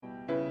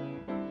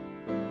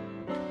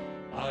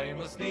I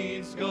must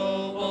needs go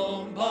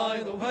on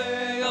by the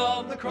way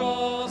of the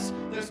cross.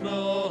 There's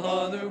no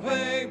other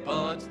way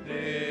but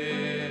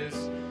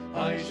this.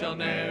 I shall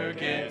ne'er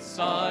get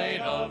sight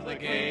of the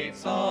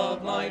gates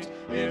of light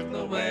if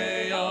the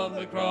way of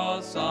the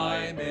cross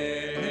I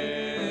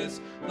miss.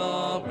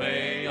 The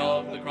way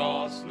of the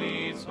cross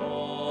leads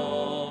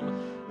home.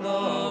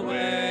 The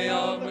way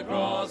of the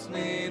cross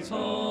leads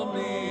home,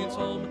 leads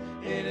home.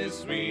 It is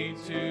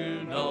sweet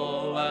to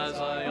know as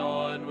I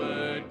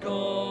onward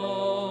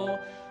go.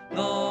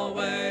 The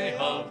way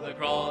of the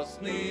cross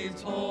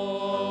leads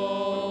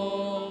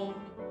home.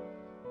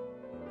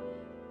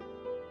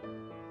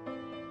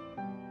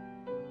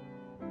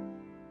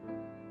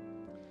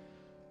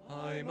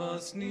 I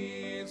must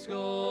needs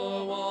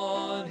go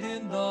on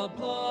in the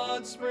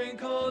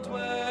blood-sprinkled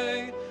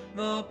way,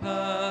 the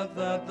path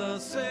that the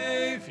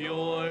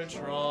Savior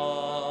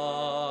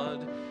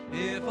trod.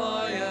 If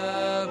I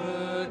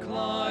ever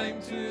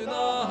climb to the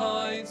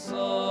heights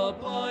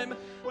sublime,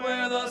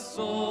 where the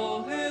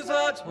soul is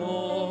at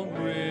home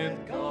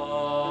with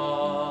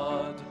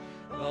God,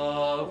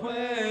 the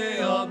way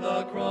of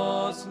the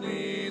cross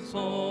leads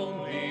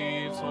home,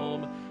 leads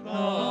home.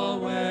 The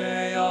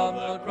way of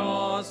the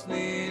cross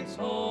leads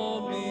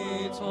home,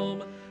 leads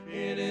home.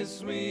 It is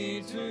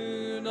sweet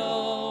to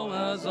know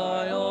as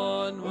I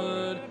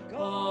onward,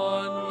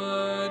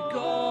 onward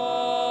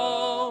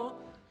go.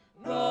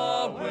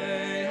 The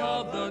way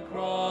of the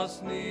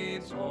cross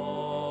leads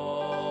home.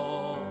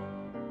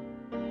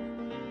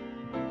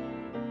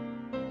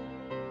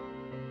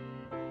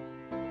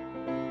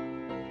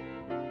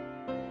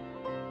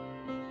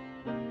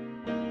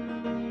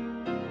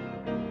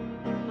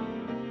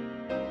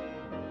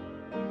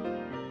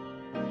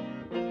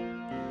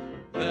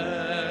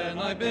 Then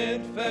I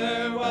bid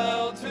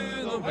farewell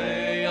to the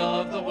way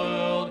of the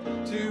world,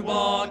 to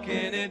walk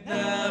in it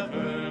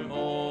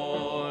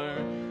nevermore.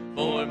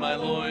 For my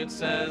Lord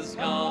says,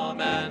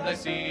 come, and I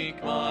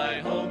seek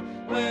my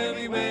home, where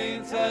he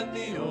waits at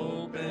the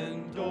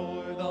open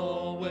door.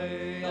 The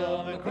way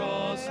of the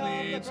cross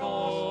leads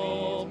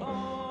home.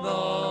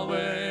 The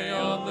way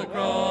of the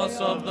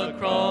cross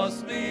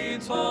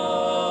leads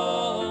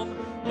home.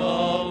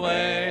 The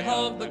way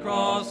of the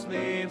cross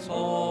leads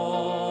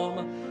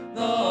home.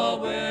 The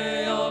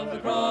way of the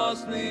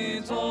cross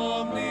leads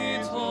home,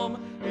 leads home.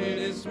 It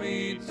is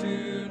sweet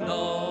to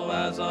know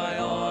as I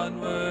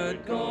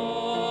onward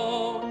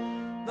go.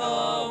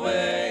 The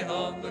way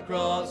of the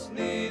cross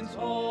leads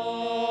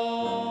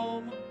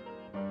home.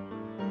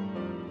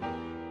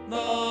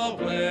 The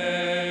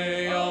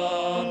way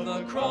of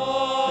the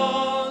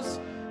cross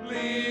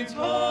leads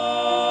home.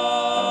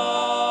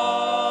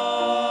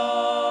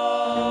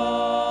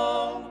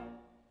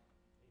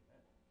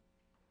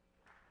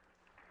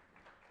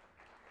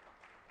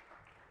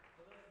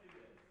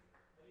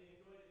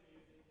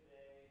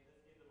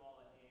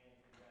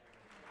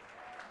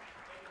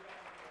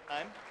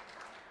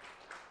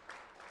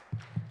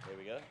 There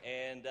we go.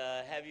 And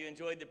have you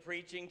enjoyed the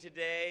preaching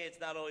today? It's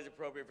not always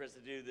appropriate for us to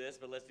do this,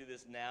 but let's do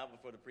this now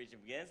before the preaching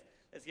begins.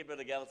 Let's give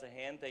Brother Gallis a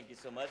hand. Thank you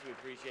so much. We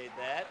appreciate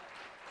that.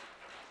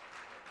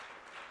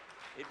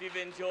 If you've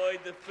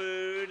enjoyed the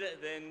food,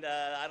 then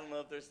I don't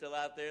know if they're still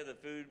out there, the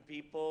food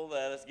people.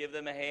 Let's give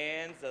them a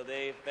hand. So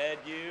they fed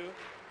you,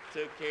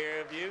 took care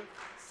of you.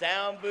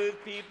 Sound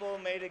booth people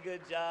made a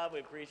good job. We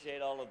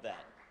appreciate all of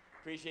that.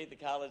 Appreciate the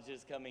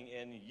colleges coming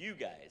in, you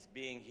guys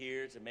being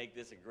here to make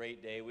this a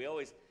great day. We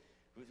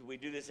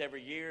do this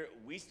every year.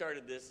 We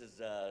started this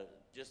as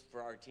just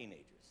for our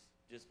teenagers.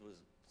 Just was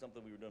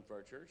something we were doing for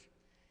our church.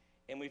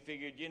 And we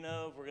figured,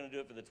 if we're going to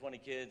do it for the 20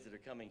 kids that are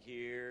coming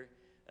here,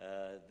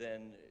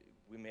 then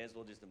we may as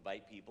well just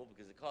invite people,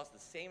 because it costs the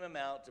same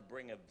amount to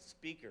bring a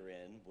speaker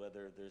in,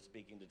 whether they're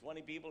speaking to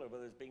 20 people or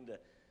whether they're speaking to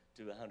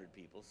 100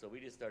 people. So we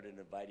just started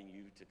inviting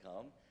you to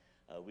come.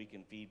 We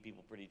can feed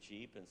people pretty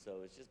cheap, and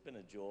so it's just been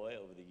a joy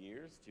over the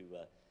years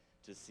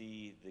to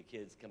see the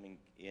kids coming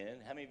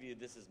in. How many of you,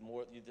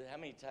 how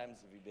many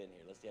times have you been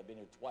here? Let's see, I've been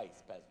here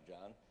twice, Pastor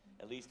John.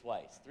 At least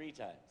twice. 3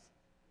 times.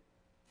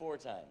 4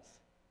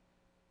 times.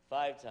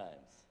 5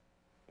 times.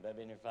 Have I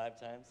been here 5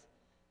 times?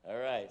 All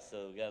right,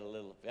 so we got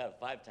a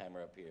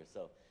 5-timer up here.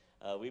 So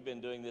we've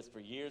been doing this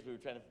for years. We were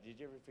trying to, did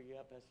you ever figure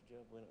out, Pastor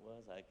Joe, when it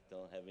was? I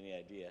don't have any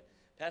idea.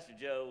 Pastor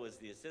Joe was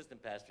the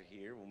assistant pastor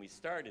here when we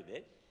started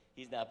it.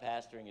 He's now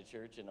pastoring a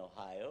church in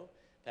Ohio.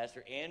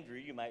 Pastor Andrew,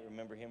 you might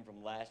remember him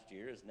from last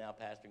year, is now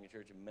pastoring a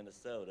church in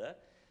Minnesota.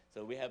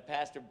 So we have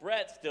Pastor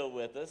Brett still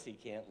with us. He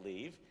can't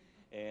leave.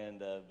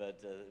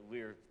 But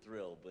we're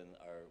thrilled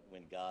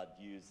when God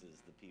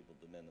uses the people,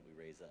 the men that we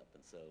raise up.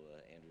 And so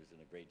Andrew's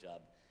doing a great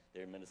job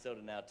there in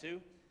Minnesota now too.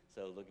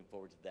 So looking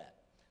forward to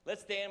that.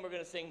 Let's stand. We're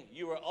going to sing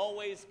You Are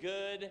Always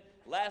Good.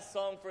 Last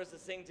song for us to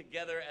sing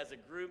together as a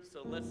group.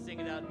 So let's sing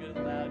it out good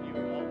and loud. You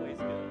are always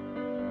good.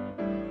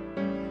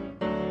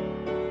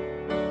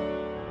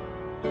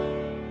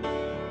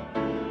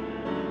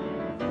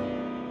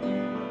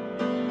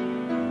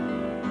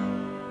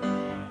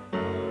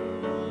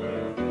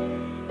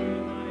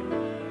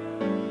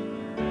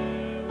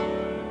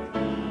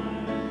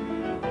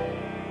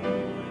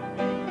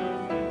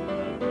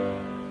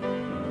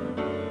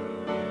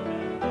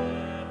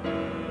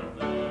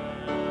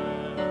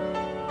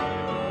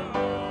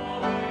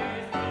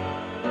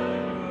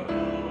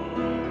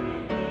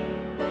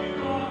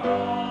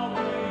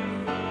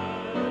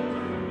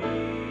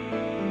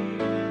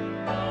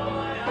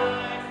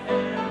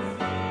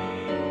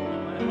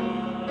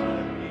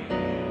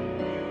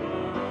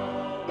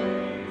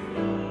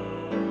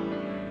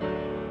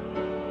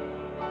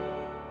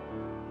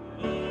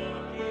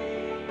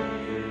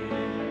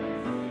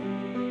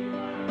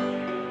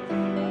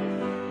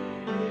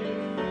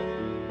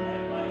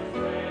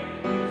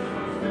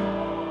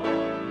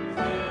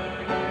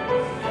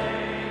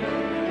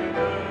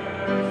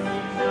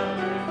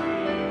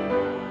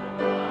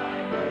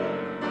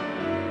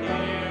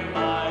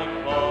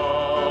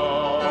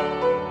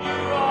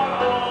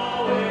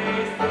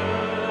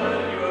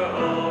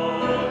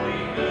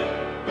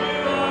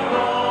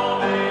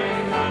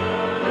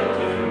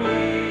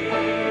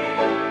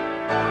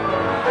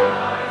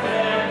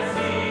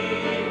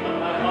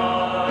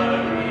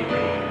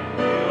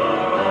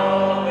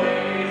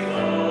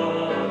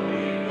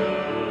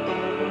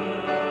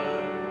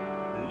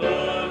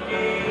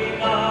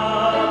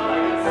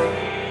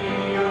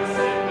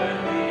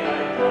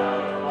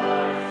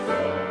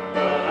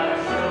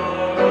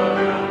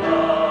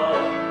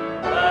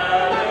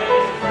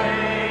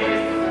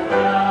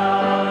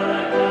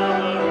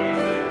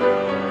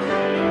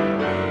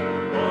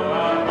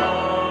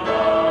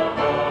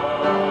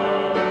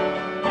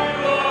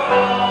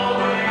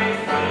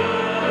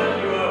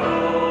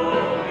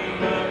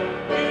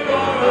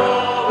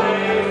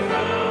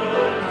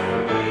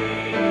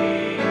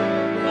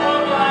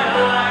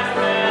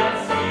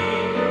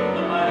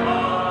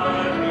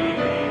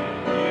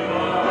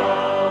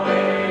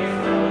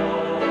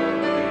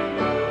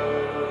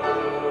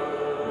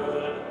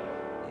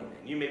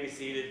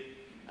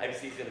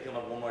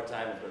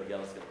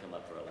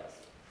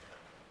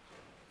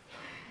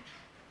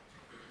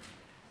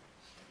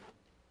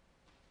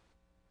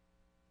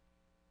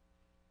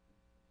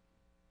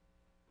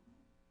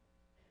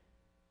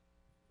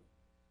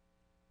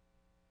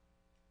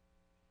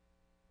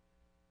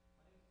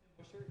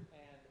 Orchard,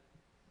 and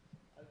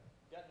I've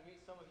gotten to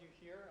meet some of you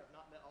here. I've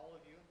not met all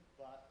of you,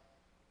 but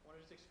I want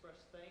to just express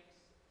thanks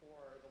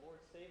for the Lord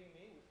saving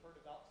me. We've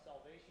heard about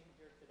salvation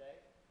here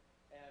today,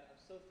 and I'm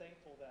so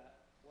thankful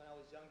that when I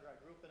was younger, I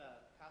grew up in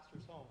a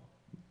pastor's home.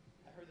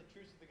 I heard the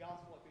truths of the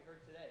gospel like we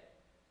heard today.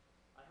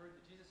 I heard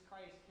that Jesus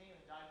Christ came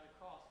and died on the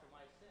cross for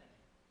my sin.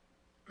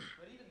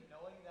 But even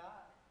knowing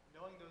that,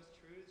 knowing those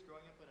truths,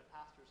 growing up in a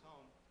pastor's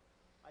home,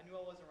 I knew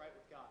I wasn't right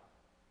with God.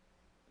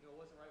 I knew I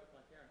wasn't right with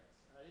my parents.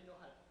 And I didn't know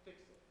how to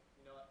fix it.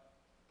 You know,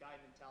 guy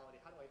mentality.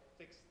 How do I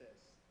fix this?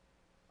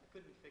 I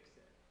couldn't fix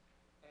it.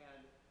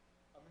 And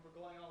I remember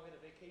going all the way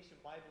to vacation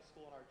Bible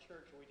school in our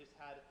church where we just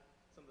had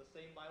some of the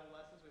same Bible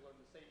lessons. We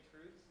learned the same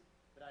truths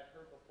that I'd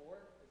heard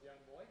before as a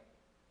young boy.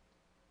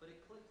 But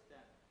it clicked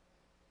then.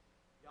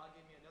 God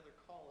gave me another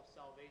call of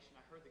salvation.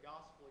 I heard the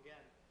gospel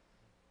again.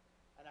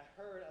 And I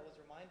was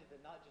reminded that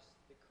not just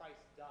that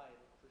Christ died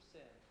for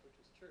sin, which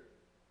was true,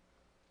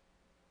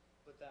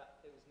 but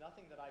that it was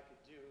nothing that I could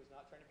do. It was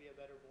not trying to be a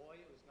better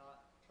boy. It was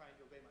not trying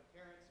to obey my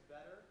parents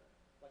better,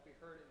 like we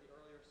heard in the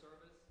earlier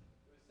service.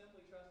 It was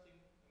simply trusting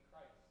in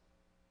Christ.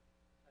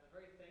 And I'm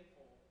very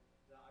thankful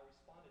that I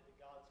responded to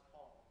God's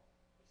call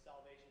of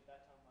salvation at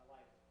that time in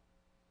my life.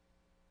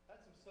 I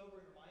had some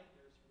sobering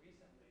reminders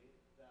recently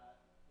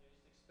that you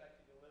just expect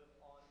you to live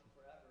on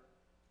forever,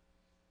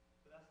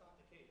 but that's not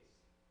the case.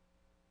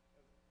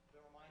 I've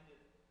been reminded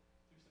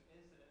through some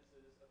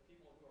incidences of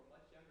people who are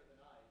much younger than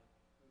I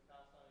who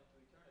passed on into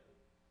eternity.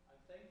 I'm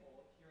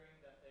thankful hearing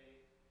that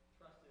they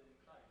trusted in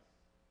Christ,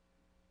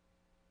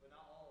 but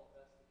not all of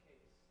that's the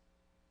case.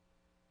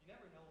 You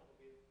never know what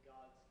will be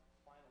God's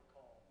final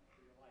call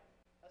for your life.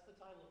 That's the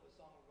title of the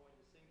song we're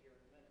going to sing here in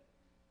a minute.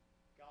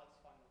 God's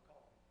final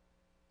call.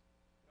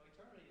 You know,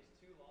 eternity is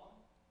too long.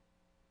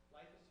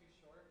 Life is too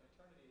short, and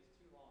eternity is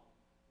too long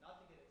not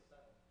to get it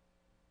settled.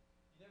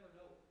 You never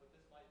know what this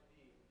might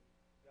be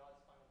God's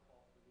final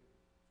call for you.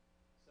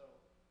 So,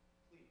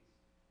 please,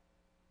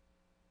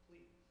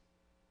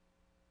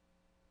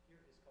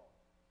 hear his call.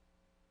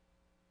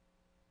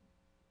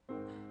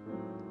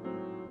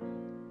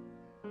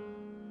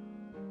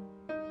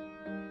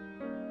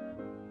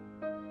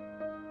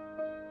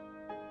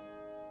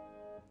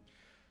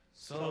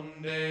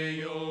 Someday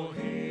you'll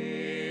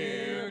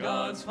hear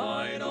God's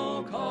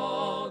final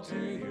call to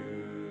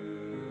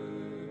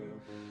you,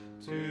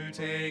 to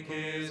take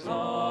his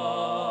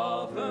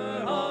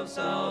offer of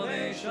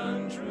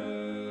salvation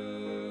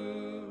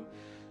true.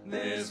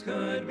 This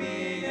could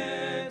be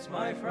it,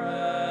 my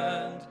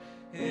friend,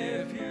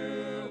 if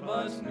you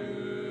but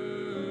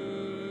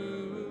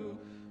knew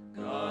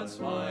God's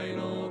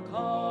final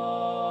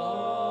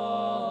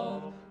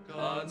call,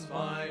 God's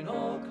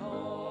final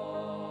call.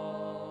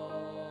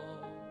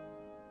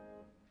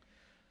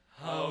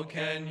 How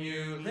can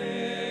you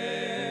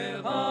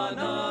live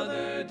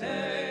another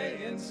day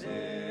in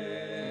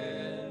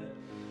sin,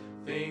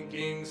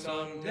 thinking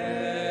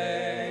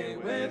someday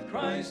with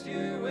Christ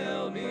you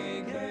will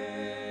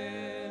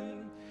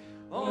begin?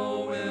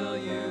 Oh, will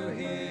you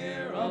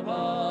hear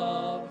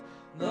above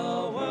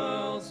the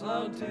world's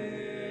loud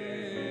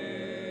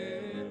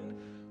din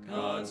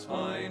God's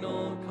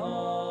final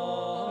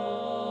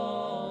call,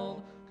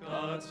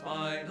 God's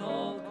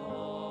final call?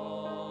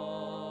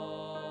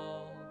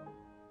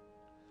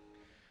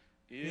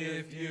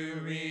 If you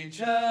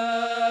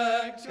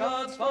reject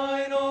God's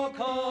final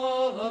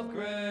call of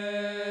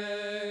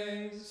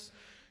grace,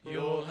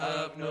 you'll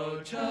have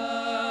no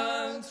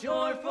chance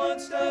your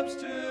footsteps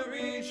to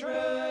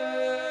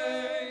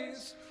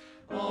retrace.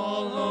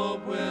 All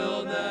hope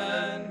will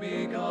then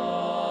be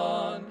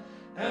gone,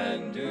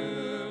 and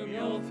doom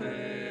you'll face.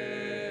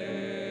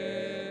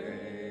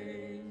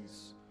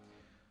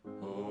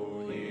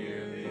 Oh,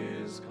 hear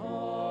his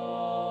call,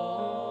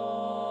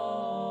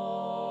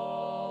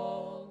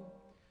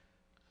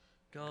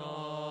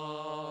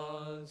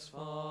 God's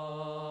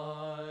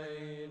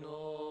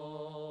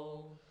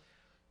final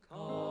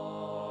call.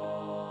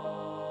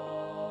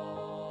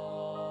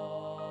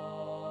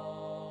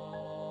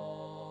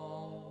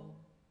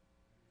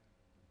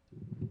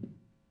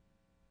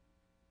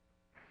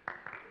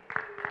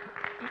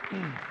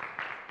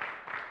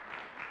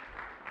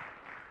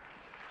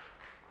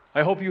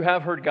 I hope you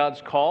have heard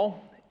God's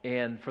call.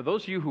 And for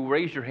those of you who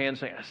raised your hand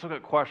saying, I still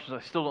got questions,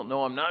 I still don't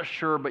know, I'm not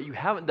sure, but you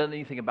haven't done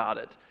anything about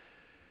it,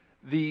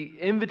 the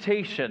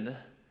invitation,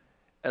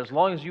 as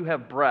long as you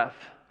have breath,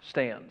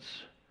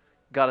 stands.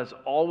 God is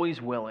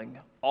always willing,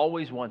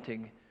 always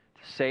wanting to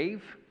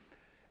save.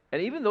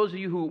 And even those of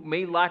you who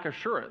may lack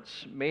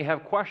assurance, may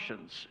have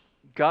questions,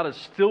 God is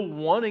still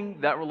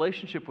wanting that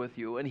relationship with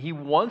you, and he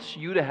wants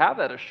you to have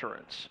that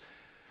assurance.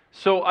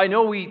 So I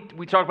know we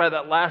talked about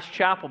that last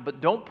chapel, but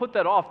don't put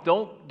that off.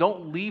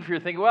 Don't leave here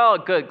thinking, well,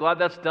 good, glad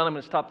that's done. I'm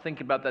going to stop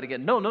thinking about that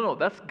again. No.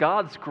 That's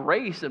God's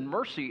grace and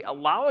mercy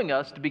allowing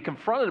us to be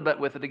confronted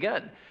with it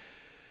again.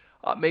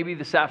 Maybe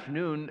this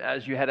afternoon,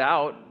 as you head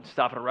out,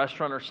 stop at a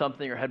restaurant or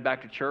something, or head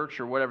back to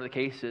church or whatever the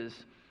case is,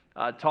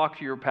 talk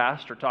to your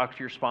pastor, talk to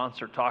your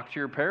sponsor, talk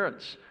to your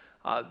parents.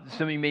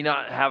 Some of you may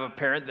not have a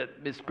parent that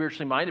is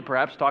spiritually minded.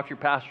 Perhaps talk to your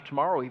pastor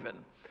tomorrow even.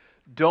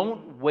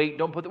 Don't wait.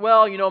 Don't put,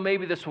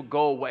 maybe this will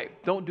go away.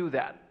 Don't do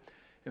that.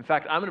 In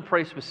fact, I'm going to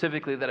pray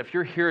specifically that if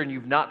you're here and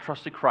you've not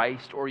trusted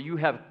Christ or you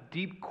have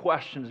deep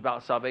questions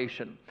about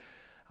salvation,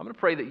 I'm going to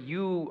pray that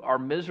you are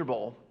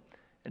miserable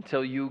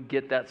until you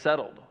get that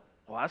settled.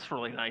 Well, that's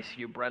really nice of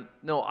you, Brent.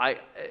 No,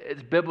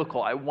 it's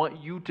biblical. I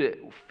want you to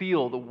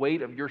feel the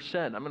weight of your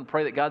sin. I'm going to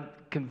pray that God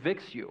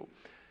convicts you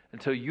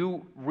until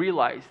you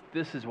realize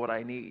this is what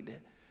I need.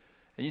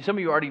 And some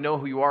of you already know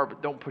who you are,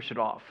 but don't push it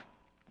off.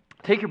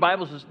 Take your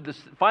Bibles this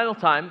final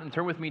time and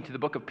turn with me to the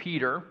book of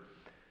Peter.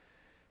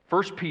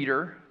 1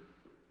 Peter.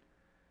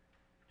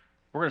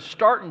 We're going to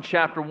start in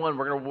chapter 1.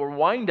 We're going to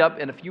wind up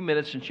in a few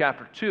minutes in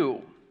chapter 2.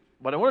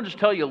 But I want to just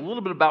tell you a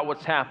little bit about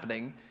what's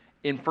happening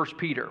in 1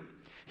 Peter.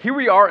 Here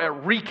we are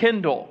at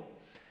Rekindle.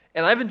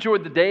 And I've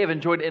enjoyed the day. I've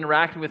enjoyed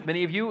interacting with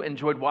many of you,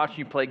 enjoyed watching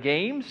you play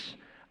games,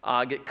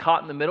 get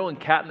caught in the middle and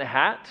cat in the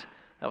hat.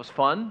 That was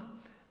fun.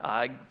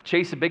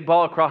 Chase a big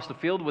ball across the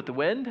field with the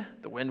wind.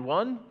 The wind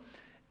won.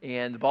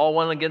 And the ball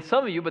won against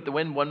some of you, but the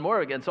wind won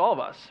more against all of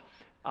us.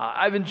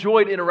 I've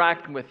enjoyed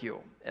interacting with you,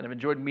 and I've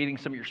enjoyed meeting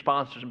some of your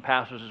sponsors and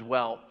pastors as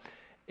well,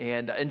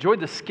 and enjoyed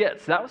the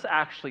skits. That was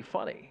actually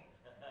funny.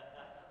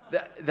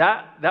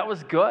 That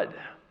was good.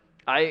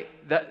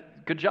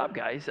 Good job,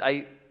 guys.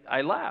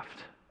 I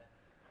laughed,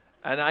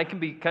 and I can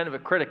be kind of a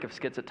critic of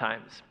skits at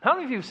times. How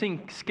many of you have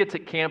seen skits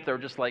at camp that were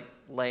just like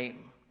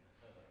lame?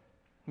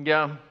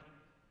 Yeah,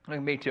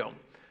 me too.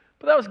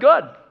 But that was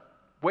good.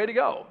 Way to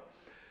go.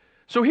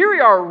 So here we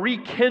are,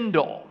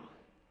 Rekindle.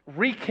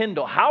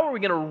 Rekindle. How are we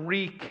going to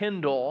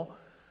rekindle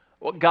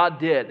what God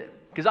did?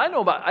 Because I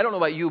don't know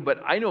about you,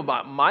 but I know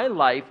about my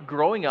life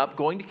growing up,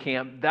 going to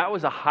camp. That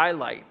was a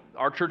highlight.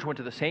 Our church went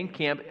to the same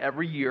camp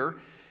every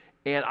year,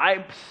 and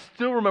I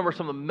still remember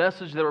some of the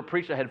messages that were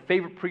preached. I had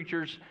favorite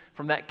preachers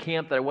from that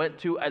camp that I went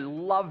to. I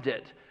loved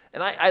it.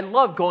 And I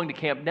love going to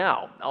camp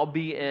now. I'll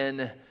be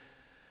in, I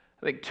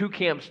think, 2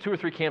 or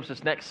 3 camps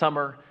this next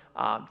summer.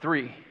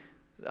 3.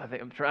 I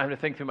think I'm trying to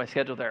think through my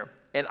schedule there.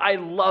 And I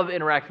love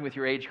interacting with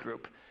your age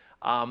group.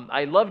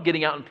 I love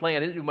getting out and playing.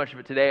 I didn't do much of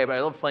it today, but I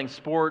love playing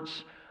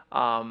sports.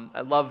 I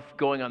love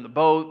going on the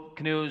boat,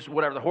 canoes,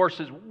 whatever the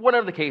horses,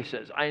 whatever the case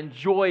is. I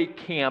enjoy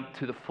camp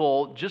to the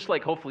full, just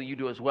like hopefully you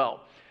do as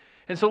well.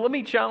 And so let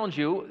me challenge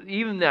you,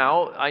 even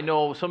now, I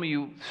know some of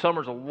you,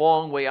 summer's a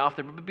long way off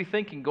there, but be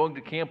thinking going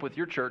to camp with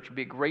your church would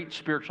be a great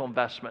spiritual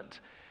investment.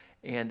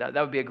 And that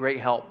would be a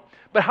great help.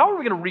 But how are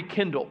we going to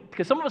rekindle?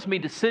 Because some of us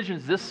made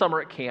decisions this summer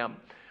at camp.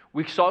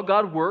 We saw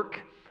God work.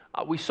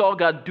 We saw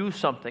God do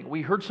something.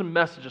 We heard some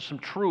messages, some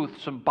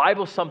truth, some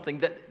Bible something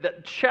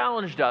that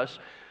challenged us.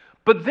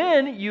 But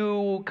then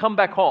you come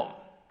back home.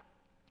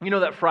 You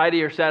know that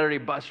Friday or Saturday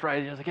bus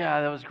ride, you're like,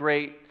 yeah, that was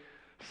great.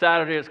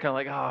 Saturday, it's kind of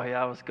like, oh, yeah,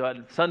 that was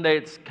good. Sunday,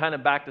 it's kind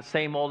of back the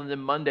same old. And then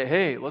Monday,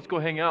 hey, let's go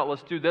hang out.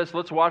 Let's do this.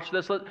 Let's watch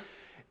this.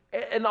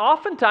 And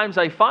oftentimes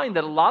I find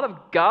that a lot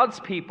of God's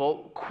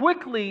people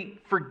quickly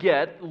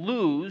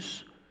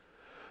lose,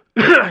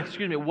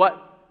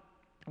 what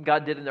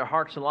God did in their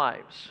hearts and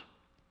lives.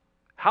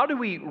 How do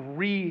we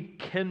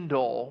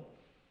rekindle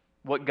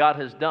what God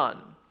has done?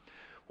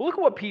 Well, look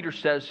at what Peter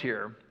says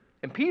here.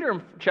 And Peter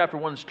in chapter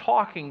 1 is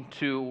talking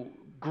to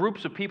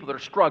groups of people that are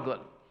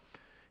struggling.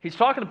 He's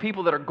talking to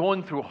people that are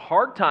going through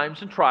hard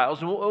times and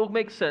trials, and it will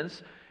make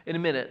sense in a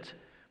minute.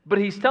 But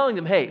he's telling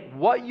them, hey,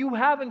 what you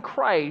have in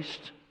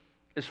Christ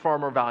is far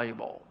more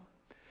valuable.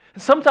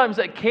 And sometimes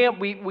at camp,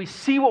 we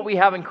see what we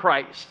have in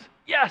Christ.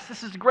 Yes,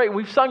 this is great.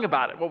 We've sung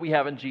about it, what we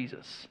have in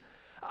Jesus.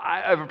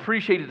 I've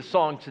appreciated the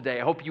song today.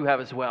 I hope you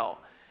have as well.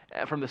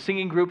 From the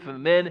singing group, from the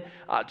men,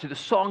 to the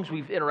songs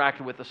we've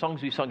interacted with, the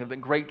songs we've sung have been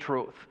great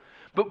truth.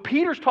 But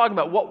Peter's talking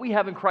about what we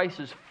have in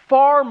Christ is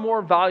far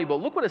more valuable.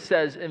 Look what it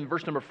says in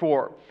verse number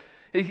 4.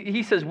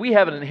 He says, we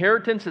have an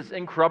inheritance that's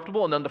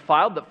incorruptible and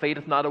undefiled, that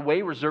fadeth not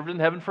away, reserved in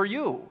heaven for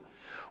you.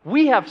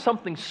 We have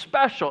something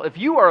special. If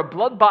you are a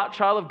blood-bought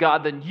child of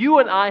God, then you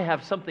and I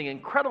have something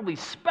incredibly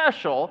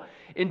special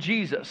in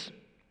Jesus.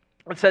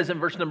 It says in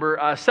verse number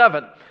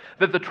 7,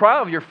 that the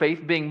trial of your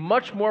faith, being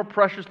much more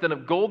precious than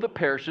of gold that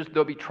perishes,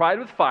 though it be tried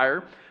with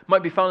fire,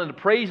 might be found unto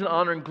praise and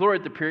honor and glory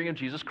at the appearing of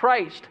Jesus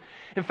Christ.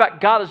 In fact,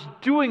 God is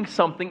doing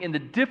something in the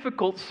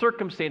difficult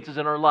circumstances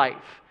in our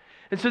life.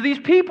 And so these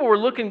people were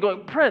looking,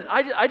 going, Brent,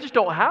 I just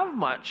don't have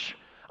much.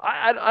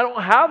 I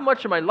don't have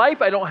much in my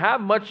life. I don't have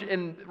much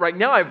right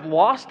now. I've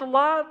lost a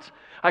lot.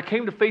 I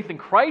came to faith in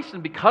Christ,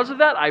 and because of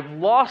that, I've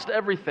lost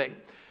everything.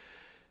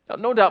 Now,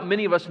 no doubt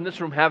many of us in this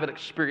room haven't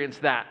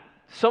experienced that.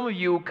 Some of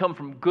you come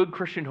from good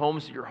Christian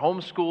homes, you're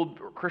homeschooled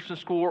or Christian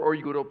school, or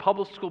you go to a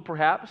public school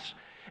perhaps.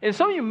 And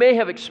some of you may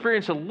have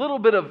experienced a little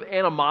bit of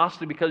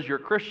animosity because you're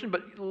a Christian,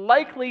 but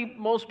likely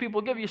most people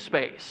give you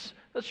space.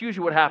 That's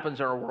usually what happens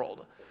in our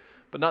world.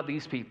 But not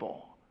these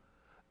people.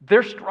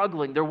 They're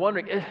struggling. They're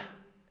wondering,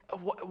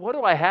 what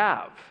do I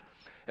have?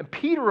 And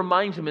Peter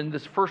reminds them in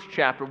this first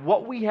chapter,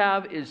 what we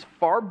have is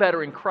far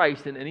better in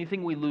Christ than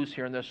anything we lose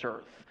here on this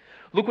earth.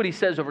 Look what he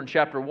says over in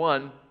chapter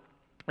 1.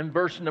 In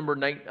verse number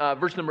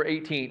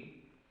 18,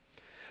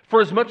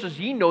 For as much as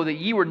ye know that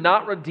ye were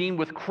not redeemed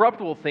with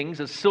corruptible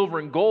things as silver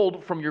and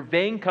gold from your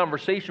vain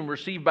conversation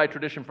received by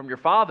tradition from your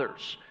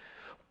fathers,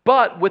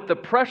 but with the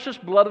precious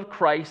blood of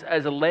Christ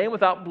as a lamb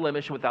without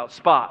blemish and without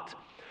spot.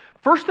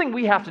 First thing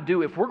we have to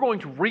do if we're going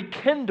to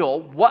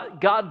rekindle what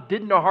God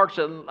did in our hearts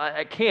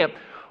at camp,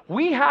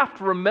 we have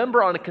to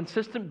remember on a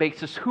consistent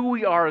basis who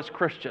we are as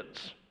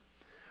Christians.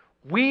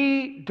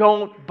 We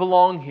don't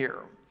belong here.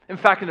 In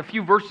fact, in a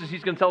few verses,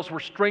 he's going to tell us we're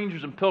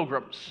strangers and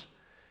pilgrims.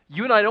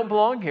 You and I don't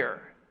belong here.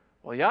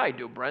 Well, yeah, I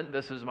do, Brent.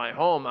 This is my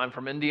home. I'm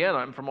from Indiana.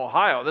 I'm from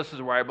Ohio. This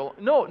is where I belong.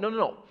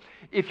 No.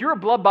 If you're a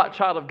blood-bought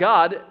child of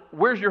God,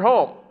 where's your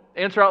home?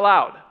 Answer out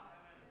loud.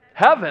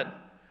 Heaven.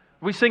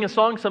 We sing a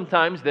song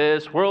sometimes,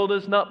 this world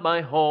is not my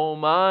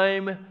home.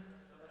 I'm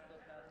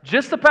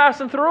just a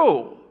passing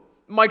through.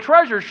 My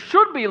treasures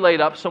should be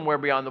laid up somewhere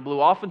beyond the blue.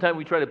 Oftentimes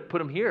we try to put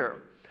them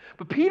here.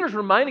 But Peter's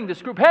reminding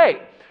this group,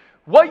 hey,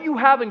 what you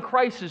have in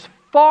Christ is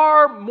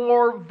far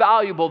more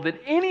valuable than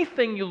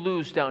anything you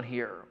lose down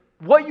here.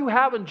 What you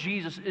have in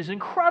Jesus is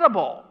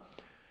incredible.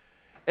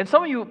 And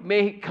some of you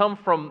may come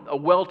from a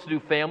well-to-do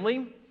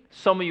family.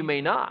 Some of you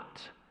may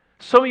not.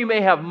 Some of you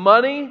may have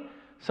money.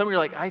 Some of you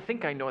are like, I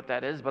think I know what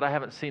that is, but I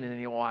haven't seen it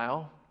in a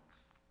while.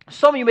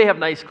 Some of you may have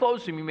nice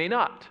clothes, some of you may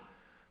not.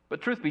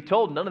 But truth be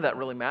told, none of that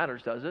really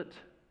matters, does it?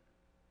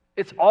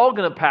 It's all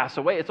going to pass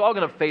away. It's all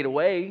going to fade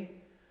away.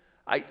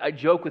 I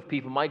joke with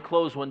people, my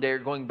clothes one day are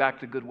going back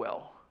to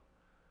Goodwill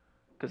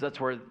because that's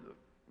where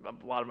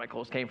a lot of my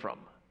clothes came from.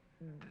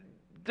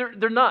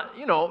 They're not,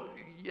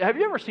 have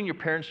you ever seen your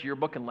parents'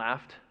 yearbook and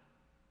laughed?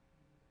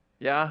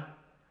 Yeah?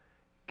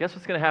 Guess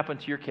what's going to happen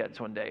to your kids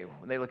one day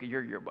when they look at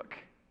your yearbook?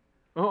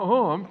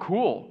 Oh, I'm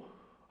cool.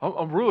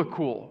 I'm really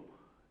cool.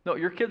 No,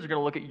 your kids are going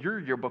to look at your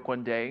yearbook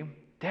one day.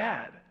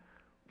 Dad,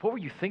 what were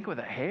you thinking with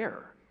that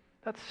hair?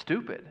 That's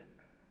stupid.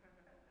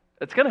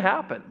 It's going to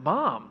happen.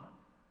 Mom,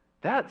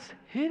 that's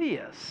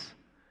hideous.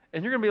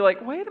 And you're going to be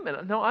like, wait a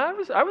minute. No, I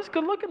was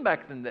good looking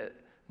back then.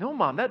 No,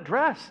 Mom, that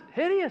dress,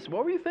 hideous.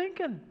 What were you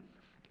thinking?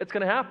 It's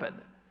going to happen.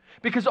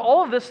 Because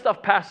all of this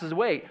stuff passes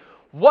away.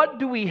 What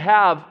do we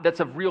have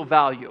that's of real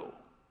value?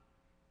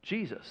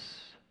 Jesus.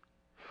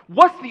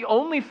 What's the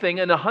only thing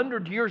in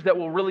 100 years that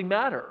will really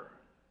matter?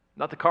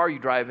 Not the car you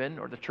drive in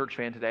or the church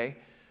van today.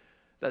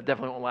 That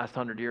definitely won't last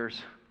 100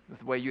 years with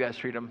the way you guys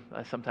treat them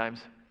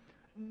sometimes.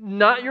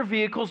 Not your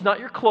vehicles, not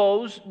your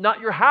clothes,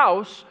 not your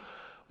house.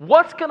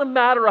 What's going to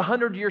matter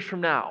 100 years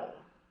from now?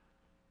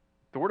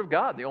 The Word of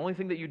God. The only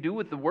thing that you do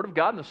with the Word of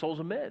God and the souls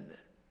of men.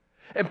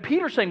 And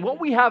Peter's saying what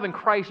we have in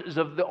Christ is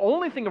of the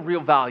only thing of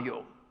real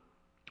value.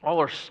 All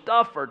our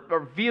stuff,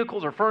 our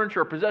vehicles, our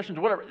furniture, our possessions,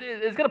 whatever,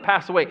 it's going to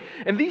pass away.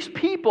 And these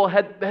people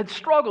had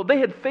struggled. They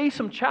had faced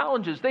some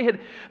challenges. They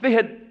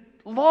had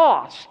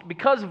lost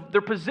because of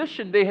their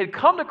position. They had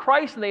come to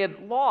Christ and they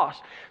had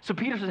lost. So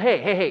Peter says,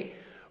 hey,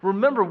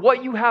 remember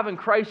what you have in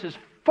Christ is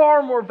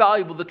far more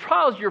valuable. The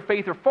trials of your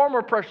faith are far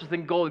more precious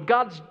than gold.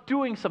 God's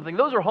doing something.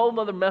 Those are a whole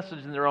other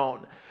message in their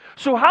own.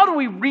 So how do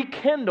we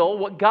rekindle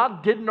what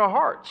God did in our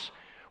hearts?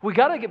 We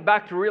got to get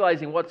back to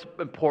realizing what's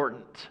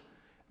important.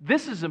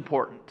 This is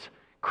important.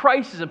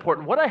 Christ is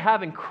important. What I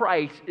have in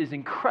Christ is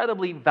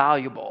incredibly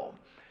valuable.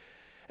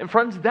 And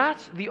friends,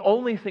 that's the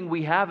only thing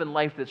we have in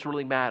life that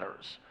really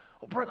matters.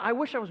 Well, Brent, I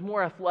wish I was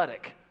more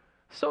athletic.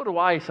 So do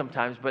I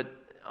sometimes, but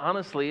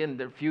honestly, in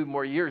a few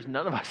more years,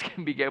 none of us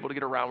can be able to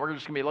get around. We're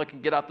just going to be looking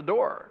to get out the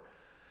door.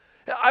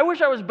 I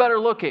wish I was better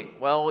looking.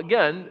 Well,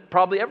 again,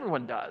 probably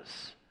everyone does.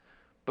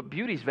 But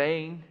beauty's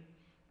vain.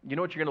 You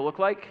know what you're going to look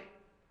like?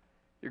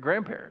 Your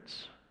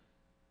grandparents.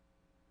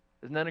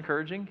 Isn't that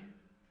encouraging?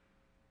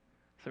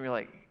 Some of you are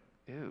like,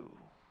 ew,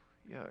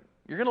 yeah,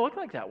 you're going to look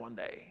like that one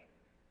day.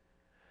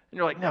 And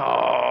you're like,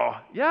 no,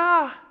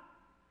 yeah.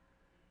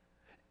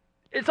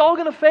 It's all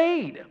going to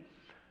fade.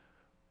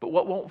 But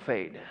what won't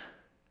fade?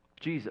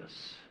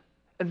 Jesus.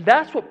 And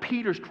that's what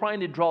Peter's trying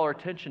to draw our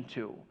attention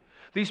to.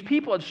 These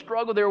people had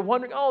struggled. They were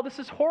wondering, oh, this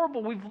is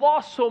horrible. We've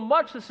lost so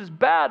much. This is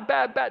bad.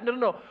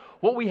 No.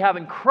 What we have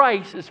in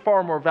Christ is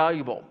far more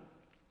valuable.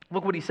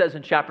 Look what he says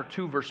in chapter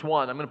 2, verse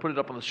 1. I'm going to put it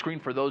up on the screen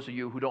for those of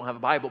you who don't have a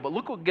Bible. But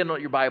look again at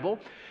your Bible.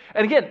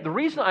 And again, the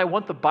reason I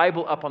want the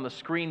Bible up on the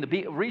screen,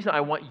 the reason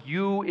I want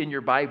you in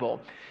your Bible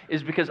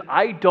is because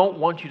I don't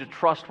want you to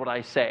trust what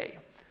I say.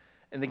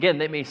 And again,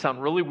 that may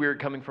sound really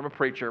weird coming from a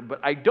preacher, but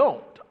I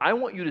don't. I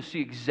want you to see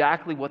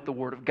exactly what the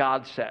Word of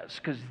God says,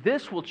 because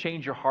this will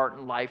change your heart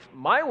and life.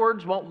 My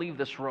words won't leave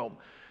this room,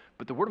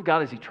 but the Word of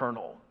God is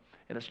eternal,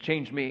 and it's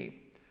changed me.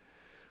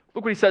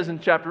 Look what he says in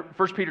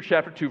 1 Peter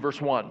chapter 2,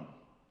 verse 1.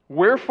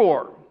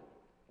 Wherefore,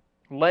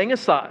 laying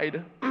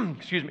aside,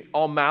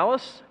 all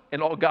malice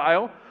and all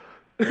guile,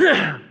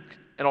 and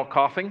all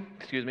coughing,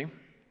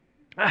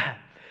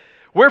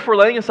 Wherefore,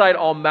 laying aside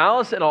all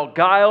malice and all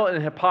guile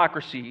and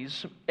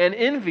hypocrisies and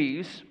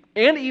envies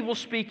and evil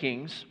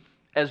speakings,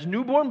 as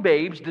newborn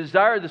babes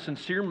desire the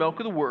sincere milk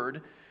of the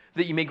word,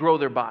 that you may grow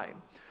thereby.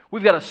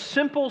 We've got a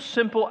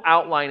simple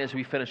outline as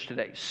we finish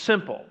today.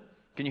 Simple.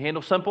 Can you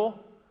handle simple?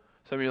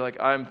 Some of you are like,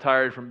 I'm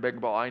tired from big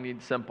ball. I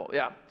need simple.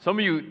 Yeah. Some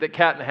of you, the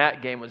cat in the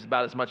hat game was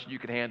about as much as you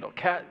could handle.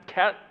 Cat,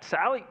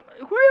 Sally,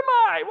 who am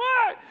I?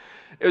 What?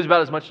 It was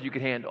about as much as you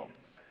could handle.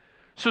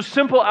 So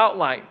simple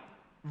outline.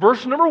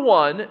 Verse number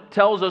 1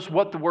 tells us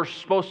what we're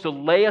supposed to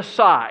lay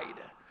aside.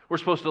 We're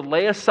supposed to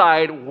lay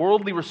aside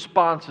worldly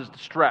responses to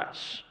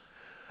stress.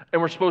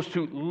 And we're supposed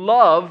to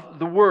love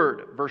the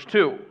Word. Verse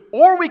 2.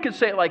 Or we could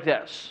say it like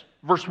this.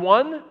 Verse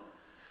 1,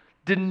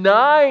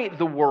 deny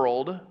the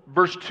world.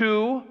 Verse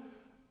 2,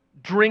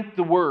 drink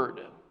the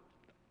Word.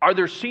 Are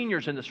there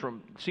seniors in this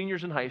room?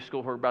 Seniors in high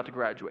school who are about to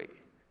graduate?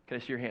 Can I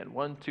see your hand?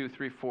 1, 2,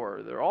 3,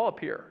 4. They're all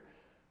up here.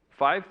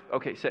 5?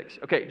 Okay, 6.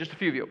 Okay, just a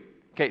few of you.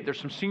 Okay, there's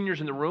some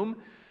seniors in the room.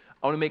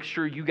 I want to make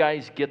sure you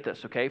guys get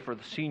this, okay, for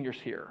the seniors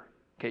here.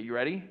 Okay, you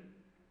ready?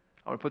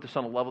 I want to put this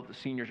on a level that the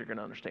seniors are going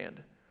to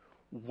understand.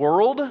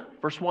 World,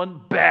 verse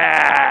 1,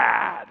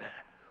 bad.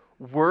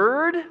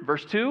 Word,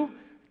 verse 2,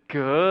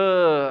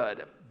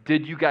 good.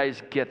 Did you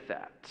guys get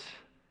that?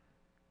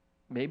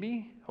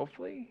 Maybe,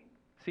 hopefully,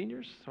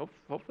 seniors?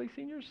 Hopefully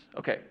seniors?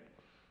 Okay.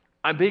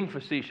 I'm being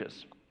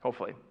facetious,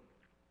 hopefully.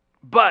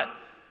 But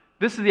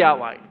this is the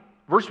outline.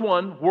 Verse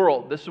 1,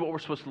 world. This is what we're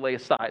supposed to lay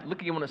aside.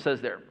 Look again what it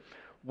says there.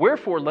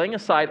 Wherefore, laying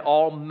aside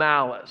all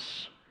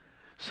malice.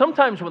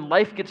 Sometimes when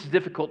life gets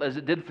difficult, as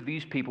it did for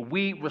these people,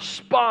 we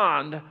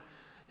respond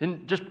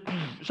and just,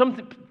 some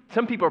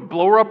people are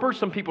blower-uppers,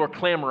 some people are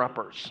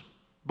clamor-uppers.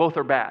 Both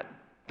are bad.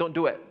 Don't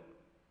do it.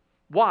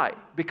 Why?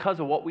 Because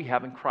of what we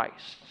have in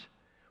Christ.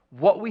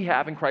 What we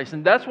have in Christ.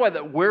 And that's why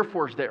that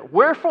wherefore is there.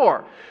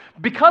 Wherefore?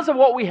 Because of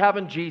what we have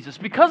in Jesus,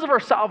 because of our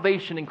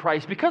salvation in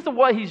Christ, because of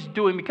what He's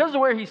doing, because of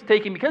where He's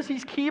taking, because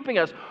He's keeping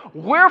us,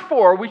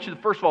 wherefore we should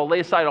first of all lay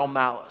aside all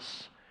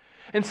malice.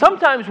 And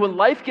sometimes when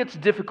life gets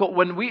difficult,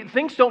 when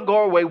things don't go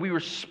our way, we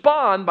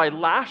respond by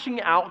lashing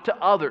out to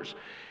others.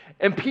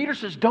 And Peter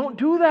says, don't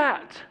do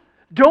that.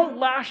 Don't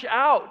lash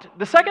out.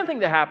 The second thing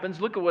that happens,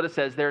 look at what it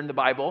says there in the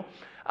Bible,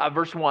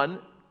 verse 1,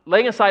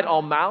 laying aside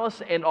all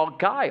malice and all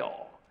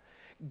guile.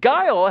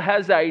 Guile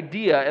has the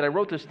idea, and I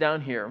wrote this down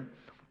here,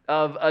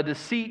 of a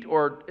deceit,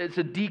 or it's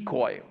a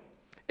decoy.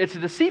 It's a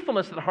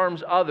deceitfulness that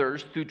harms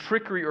others through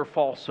trickery or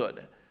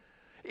falsehood.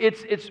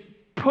 It's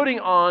putting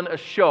on a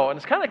show, and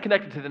it's kind of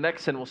connected to the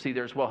next sin we'll see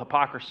there as well,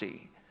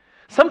 hypocrisy.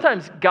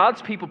 Sometimes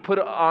God's people put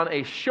on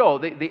a show.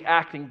 They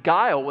act in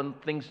guile when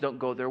things don't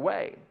go their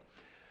way.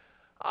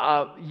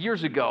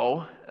 Years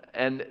ago,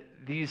 and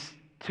these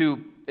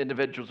two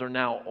individuals are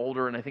now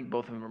older, and I think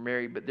both of them are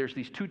married, but there's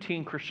these two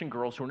teen Christian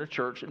girls who are in a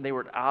church, and they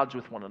were at odds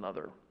with one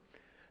another.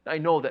 Now, I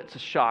know that's a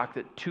shock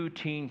that two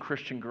teen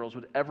Christian girls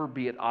would ever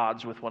be at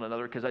odds with one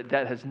another, because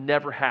that has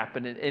never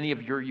happened in any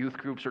of your youth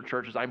groups or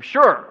churches, I'm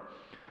sure.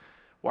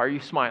 Why are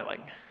you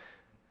smiling?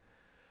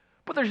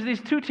 But there's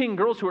these two teen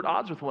girls who are at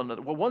odds with one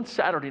another. Well, one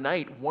Saturday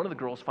night, one of the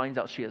girls finds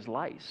out she has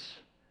lice.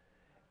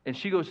 And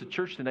she goes to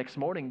church the next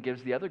morning and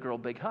gives the other girl a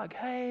big hug.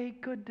 Hey,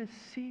 good to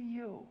see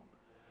you.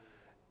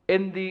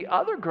 And the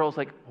other girl's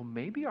like, well,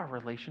 maybe our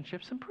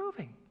relationship's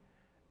improving.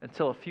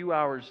 Until a few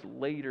hours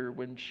later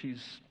when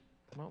she's,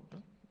 well,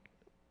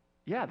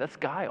 yeah, that's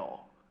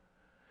guile.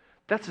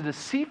 That's a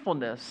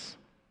deceitfulness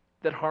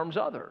that harms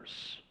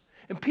others.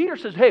 And Peter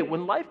says, hey,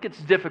 when life gets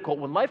difficult,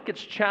 when life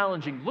gets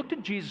challenging, look to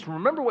Jesus.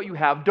 Remember what you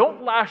have.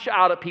 Don't lash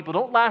out at people.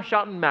 Don't lash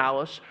out in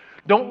malice.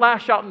 Don't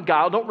lash out in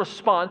guile. Don't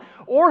respond.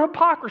 Or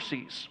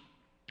hypocrisies.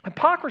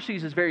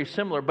 Hypocrisies is very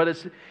similar, but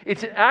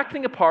it's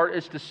acting a part.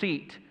 It's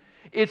deceit.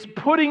 It's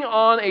putting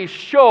on a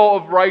show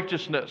of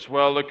righteousness.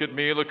 Well, look at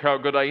me. Look how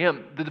good I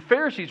am. The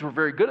Pharisees were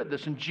very good at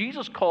this, and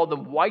Jesus called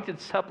them whited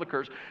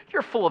sepulchres.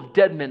 You're full of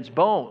dead men's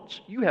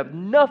bones. You have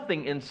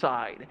nothing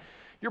inside.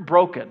 You're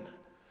broken.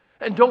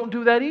 And don't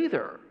do that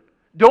either.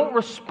 Don't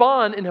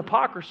respond in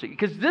hypocrisy,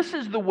 because this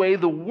is the way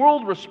the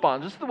world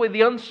responds. This is the way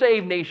the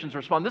unsaved nations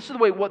respond. This is the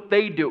way what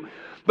they do.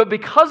 But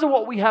because of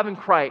what we have in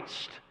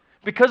Christ,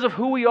 because of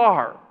who we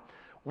are,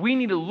 we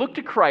need to look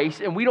to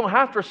Christ, and we don't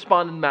have to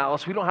respond in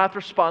malice. We don't have to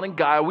respond in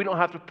guile. We don't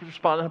have to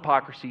respond in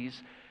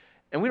hypocrisies.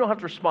 And we don't have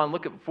to respond,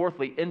 look at,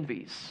 fourthly,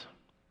 envies.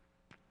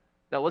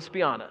 Now, let's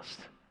be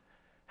honest.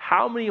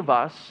 How many of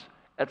us,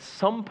 at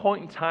some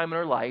point in time in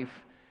our life,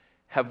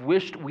 have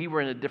wished we were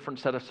in a different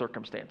set of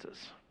circumstances?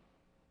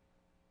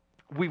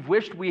 We've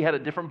wished we had a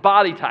different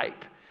body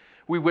type.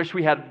 We wish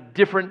we had a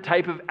different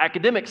type of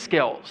academic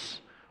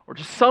skills, or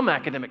just some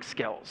academic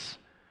skills.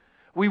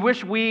 We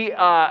wish we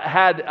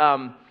had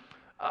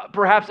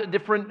perhaps a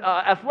different,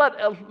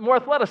 more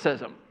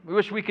athleticism. We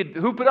wish we could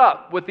hoop it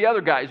up with the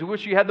other guys. We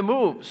wish we had the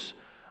moves.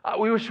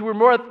 We wish we were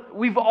more.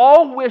 We've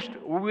all wished.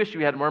 We wish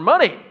we had more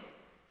money.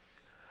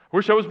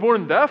 Wish I was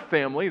born in that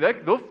family.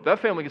 That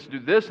family gets to do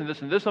this and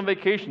this and this on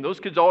vacation. Those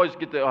kids always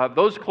get to have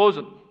those clothes.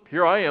 And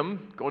here I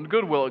am going to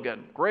Goodwill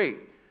again. Great.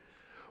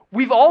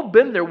 We've all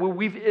been there where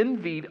we've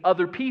envied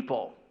other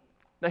people.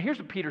 Now here's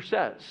what Peter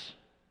says.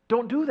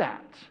 Don't do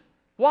that.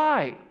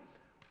 Why?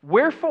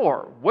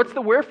 Wherefore? What's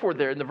the wherefore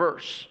there in the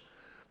verse?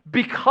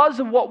 Because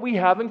of what we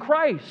have in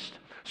Christ.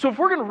 So if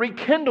we're going to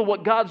rekindle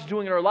what God's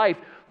doing in our life,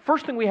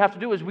 first thing we have to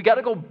do is we got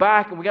to go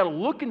back and we got to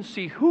look and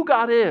see who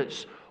God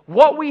is.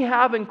 What we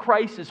have in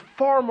Christ is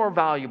far more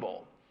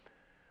valuable.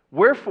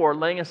 Wherefore,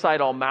 laying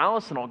aside all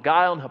malice and all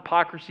guile and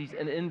hypocrisies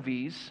and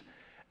envies.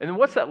 And then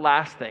what's that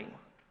last thing?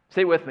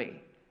 Say it with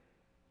me.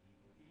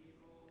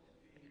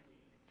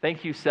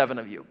 Thank you, 7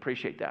 of you.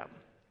 Appreciate that.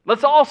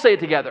 Let's all say it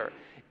together.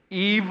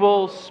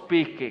 Evil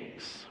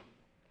speakings.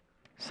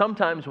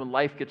 Sometimes when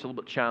life gets a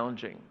little bit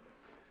challenging,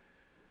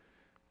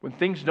 when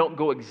things don't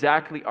go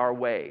exactly our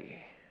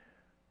way,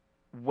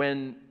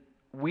 when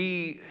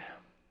we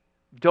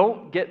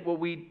don't get what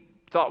we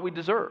thought we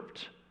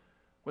deserved,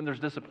 when there's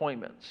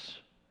disappointments,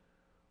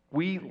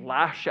 we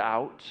lash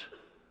out,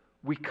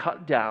 we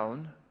cut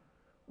down,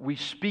 we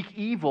speak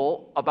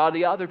evil about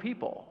the other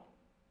people.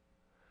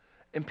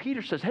 And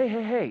Peter says,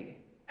 hey,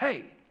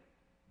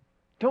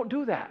 don't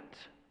do that.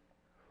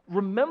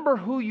 Remember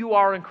who you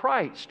are in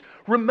Christ.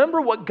 Remember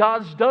what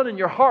God's done in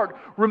your heart.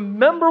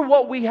 Remember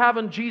what we have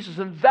in Jesus.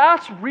 And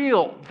that's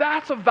real.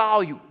 That's a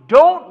value.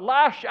 Don't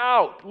lash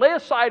out. Lay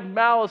aside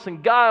malice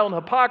and guile and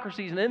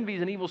hypocrisies and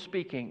envies and evil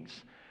speakings.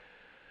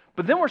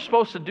 But then we're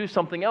supposed to do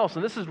something else.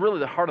 And this is really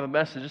the heart of the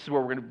message. This is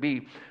where we're going to be.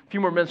 A few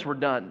more minutes, we're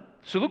done.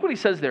 So look what he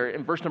says there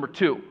in verse number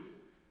 2.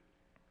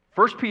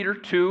 1 Peter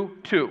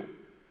 2:2.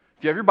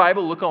 If you have your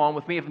Bible, look on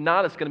with me. If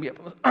not, it's going to be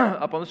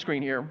up on the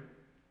screen here.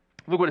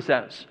 Look what it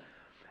says.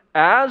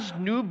 As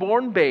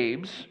newborn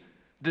babes,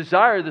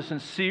 desire the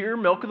sincere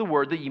milk of the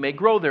word that ye may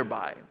grow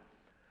thereby.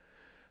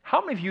 How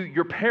many of you,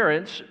 your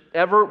parents,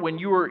 ever, when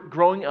you were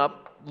growing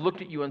up,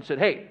 looked at you and said,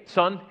 hey,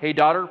 son, hey,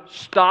 daughter,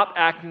 stop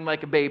acting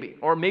like a baby?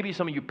 Or maybe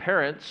some of you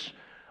parents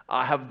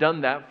have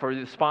done that for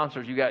the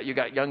sponsors. You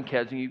got young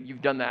kids, and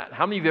you've done that.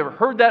 How many of you have ever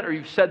heard that or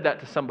you've said that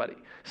to somebody?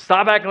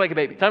 Stop acting like a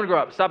baby. Time to grow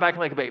up. Stop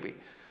acting like a baby.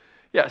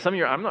 Yeah, some of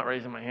you, I'm not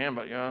raising my hand,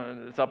 but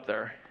it's up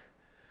there.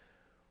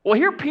 Well,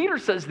 here Peter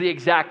says the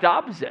exact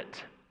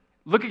opposite.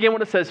 Look again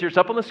what it says here. It's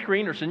up on the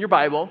screen or it's in your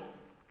Bible.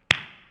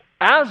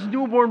 As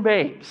newborn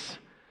babes,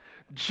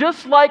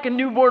 just like a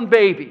newborn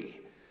baby,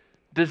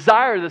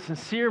 desire the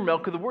sincere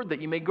milk of the word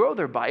that you may grow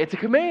thereby. It's a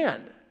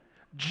command.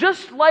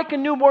 Just like a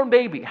newborn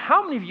baby.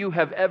 How many of you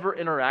have ever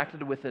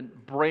interacted with a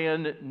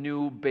brand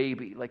new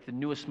baby, like the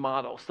newest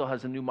model, still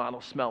has a new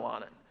model smell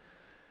on it?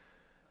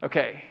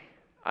 Okay,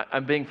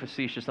 I'm being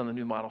facetious on the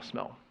new model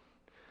smell.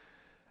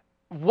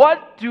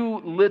 What do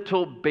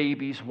little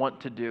babies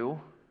want to do?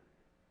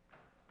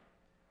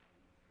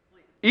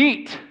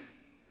 Eat.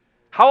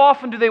 How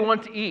often do they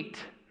want to eat?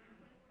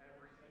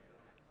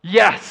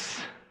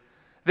 Yes,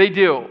 they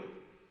do.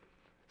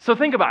 So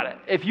think about it.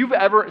 If you've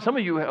ever, some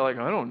of you are like,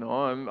 I don't know,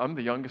 I'm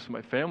the youngest of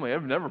my family.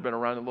 I've never been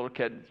around a little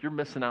kid. You're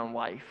missing out on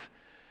life.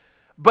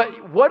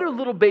 But what do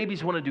little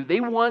babies want to do?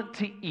 They want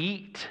to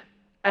eat.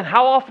 And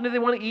how often do they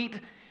want to eat?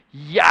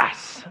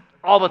 Yes,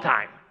 all the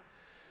time.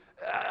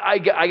 I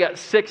got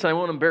 6, and I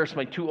won't embarrass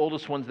my 2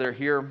 oldest ones that are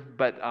here,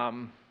 but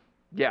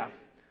yeah.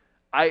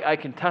 I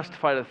can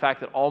testify to the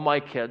fact that all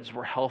my kids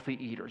were healthy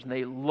eaters, and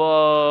they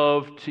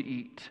love to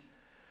eat.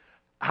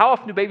 How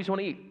often do babies want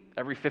to eat?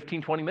 Every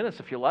 15, 20 minutes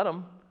if you let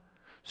them.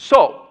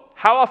 So,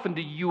 how often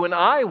do you and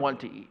I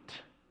want to eat?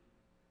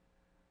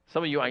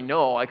 Some of you, I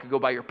know, I could go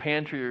by your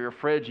pantry or your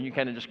fridge, and you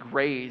kind of just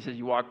graze as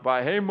you walk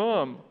by. Hey,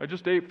 Mom, I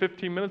just ate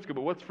 15 minutes ago,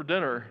 but what's for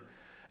dinner?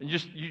 And you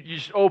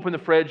just open the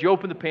fridge, you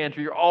open the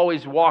pantry, you're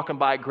always walking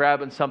by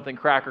grabbing something,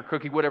 cracker,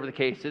 cookie, whatever the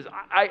case is.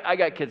 I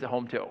got kids at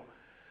home too.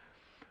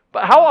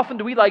 But how often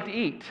do we like to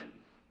eat?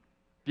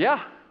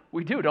 Yeah,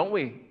 we do, don't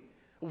we?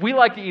 We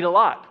like to eat a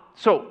lot.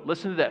 So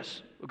listen to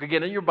this. Look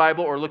again in your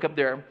Bible or look up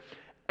there.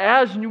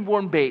 As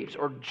newborn babes,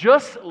 or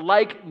just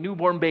like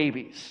newborn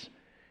babies,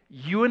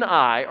 you and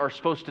I are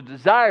supposed to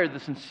desire the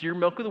sincere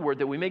milk of the word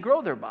that we may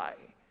grow thereby.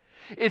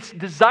 It's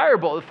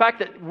desirable, the fact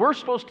that we're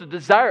supposed to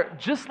desire it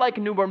just like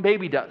a newborn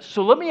baby does.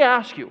 So let me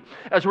ask you,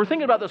 as we're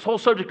thinking about this whole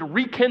subject of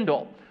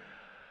rekindle,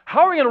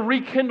 how are we going to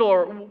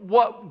rekindle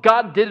what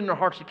God did in our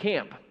hearts at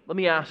camp? Let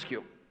me ask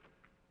you.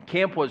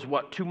 Camp was,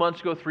 2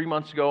 months ago, 3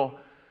 months ago?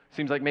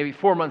 Seems like maybe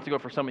 4 months ago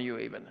for some of you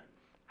even.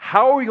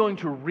 How are we going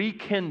to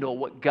rekindle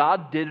what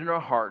God did in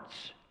our hearts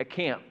at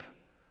camp?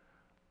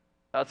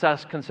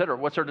 Let's consider,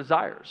 what's our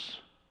desires?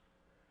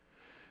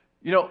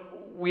 You know,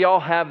 we all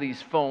have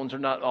these phones, or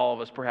not all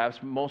of us perhaps,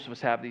 but most of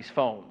us have these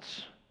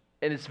phones.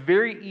 And it's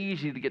very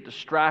easy to get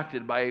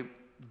distracted by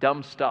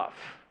dumb stuff.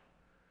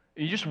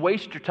 You just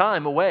waste your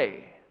time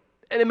away.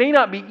 And it may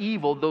not be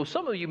evil, though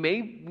some of you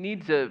may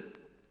need to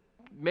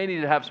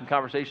have some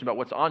conversation about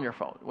what's on your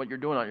phone, what you're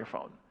doing on your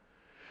phone.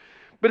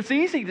 But it's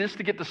easy just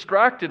to get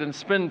distracted and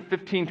spend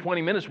 15,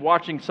 20 minutes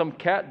watching some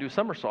cat do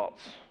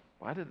somersaults.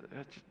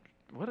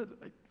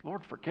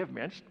 Lord forgive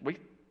me,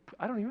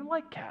 I don't even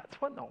like cats.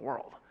 What in the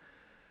world?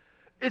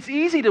 It's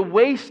easy to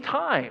waste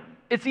time.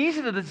 It's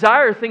easy to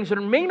desire things that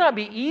may not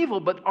be evil,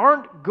 but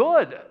aren't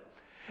good.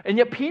 And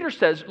yet Peter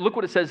says, look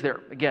what it says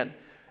there. Again,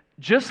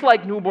 just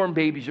like newborn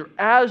babies, or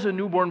as a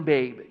newborn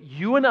babe,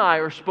 you and I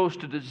are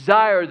supposed to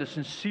desire the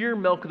sincere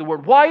milk of the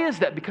word. Why is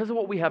that? Because of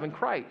what we have in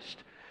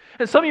Christ.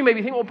 And some of you may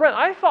be thinking, well, Brent,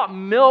 I thought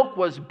milk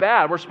was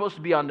bad. We're supposed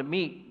to be on the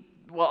meat.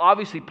 Well,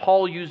 obviously,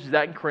 Paul uses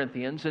that in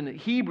Corinthians, and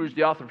Hebrews,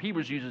 the author of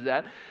Hebrews, uses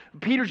that.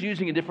 Peter's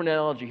using a different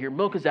analogy here.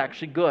 Milk is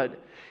actually good.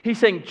 He's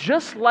saying,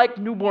 just like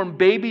newborn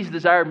babies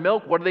desire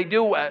milk, what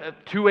do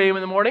at 2 a.m.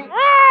 in the morning?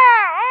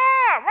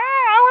 I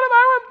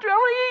want to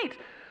eat.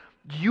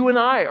 You and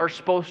I are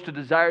supposed to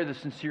desire the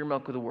sincere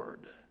milk of the Word.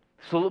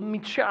 So let me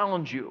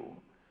challenge you.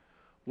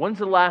 When's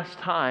the last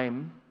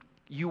time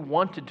you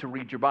wanted to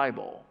read your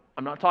Bible?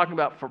 I'm not talking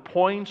about for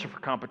points or for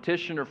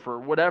competition or for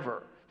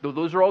whatever. Though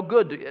those are all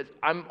good.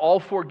 I'm all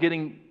for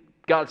getting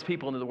God's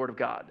people into the Word of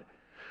God.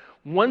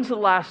 When's the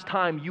last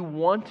time you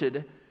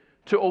wanted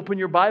to open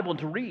your Bible and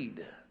to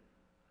read?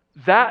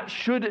 That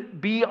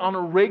should be on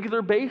a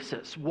regular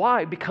basis.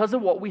 Why? Because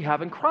of what we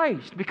have in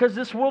Christ. Because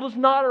this world is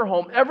not our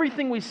home.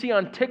 Everything we see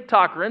on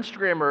TikTok or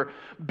Instagram or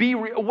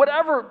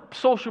whatever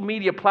social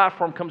media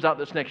platform comes out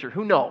this next year,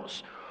 who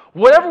knows?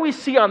 Whatever we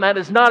see on that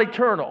is not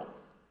eternal.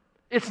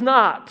 It's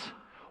not.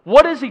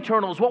 What is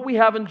eternal is what we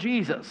have in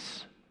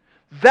Jesus.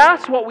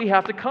 That's what we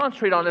have to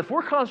concentrate on. If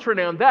we're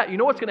concentrating on that, you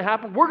know what's going to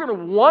happen? We're going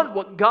to want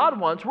what God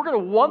wants. We're going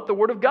to want the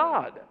Word of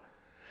God.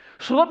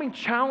 So let me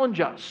challenge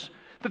us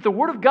that the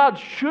Word of God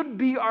should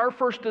be our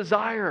first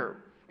desire.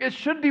 It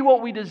should be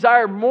what we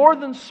desire more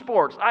than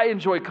sports. I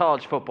enjoy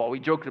college football.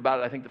 We joked about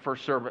it, I think, the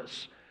first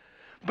service.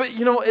 But,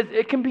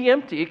 it can be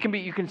empty. You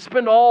can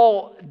spend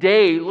all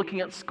day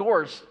looking at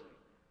scores.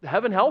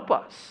 Heaven help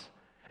us.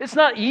 It's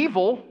not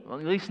evil, well,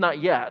 at least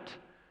not yet.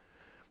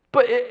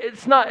 But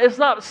it's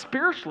not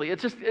spiritually.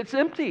 It's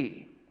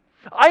empty.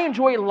 I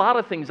enjoy a lot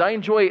of things. I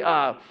enjoy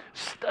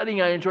studying.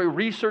 I enjoy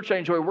research. I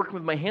enjoy working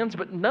with my hands.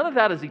 But none of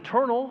that is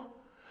eternal.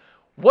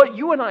 What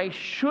you and I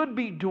should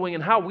be doing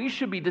and how we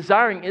should be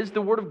desiring is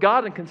the Word of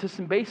God on a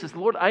consistent basis.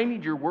 Lord, I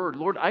need your Word.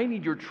 Lord, I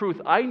need your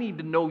truth. I need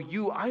to know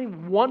you. I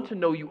want to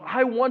know you.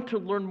 I want to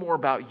learn more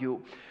about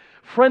you.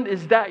 Friend,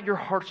 is that your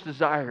heart's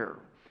desire?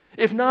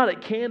 If not,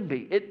 it can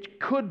be. It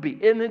could be.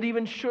 And it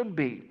even should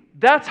be.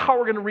 That's how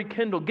we're going to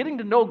rekindle, getting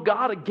to know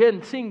God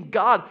again, seeing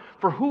God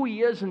for who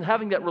He is and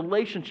having that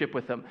relationship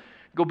with Him.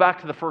 Go back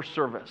to the first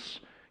service.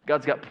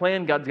 God's got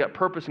plan, God's got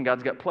purpose, and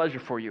God's got pleasure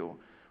for you.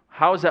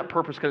 How is that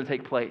purpose going to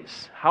take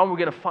place? How are we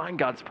going to find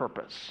God's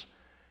purpose?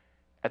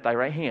 At thy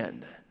right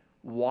hand,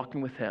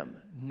 walking with Him,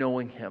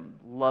 knowing Him,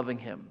 loving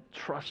Him,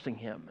 trusting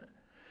Him.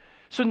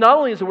 So not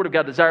only is the Word of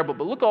God desirable,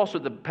 but look also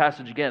at the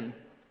passage again.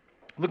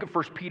 Look at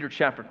 1 Peter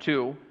chapter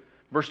 2,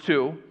 verse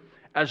 2.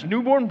 As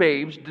newborn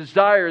babes,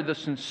 desire the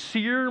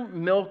sincere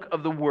milk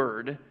of the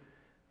Word,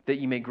 that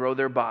ye may grow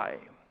thereby.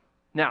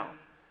 Now,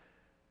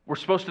 we're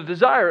supposed to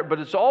desire it, but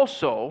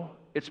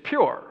it's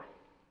pure.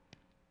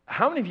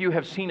 How many of you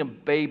have seen a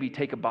baby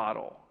take a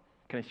bottle?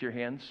 Can I see your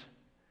hands?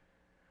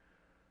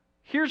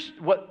 Here's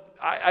what,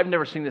 I've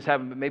never seen this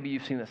happen, but maybe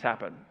you've seen this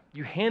happen.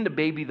 You hand a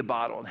baby the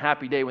bottle, and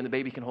happy day when the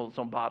baby can hold its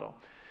own bottle.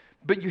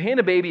 But you hand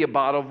a baby a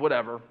bottle of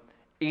whatever,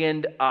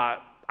 and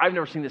I've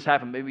never seen this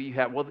happen. Maybe you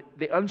have. Well,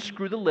 they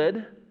unscrew the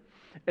lid,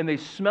 and they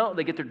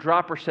get their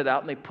dropper set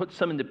out, and they put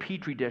some into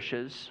Petri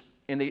dishes,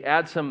 and they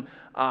add some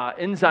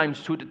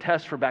enzymes to it to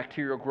test for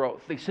bacterial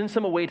growth. They send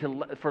some away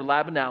for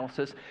lab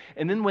analysis,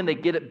 and then when they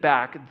get it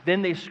back,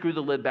 then they screw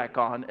the lid back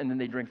on, and then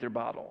they drink their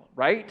bottle,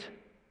 right?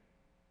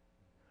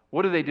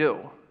 What do? And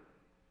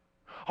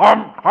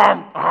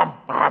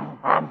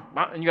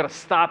you got to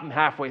stop them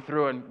halfway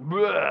through, and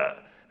bleh,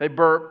 they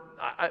burp.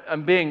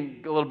 I'm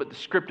being a little bit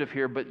descriptive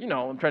here, but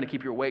I'm trying to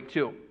keep you awake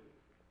too.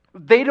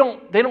 They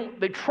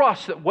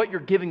trust that what you're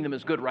giving them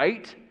is good,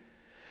 right?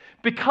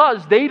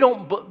 Because they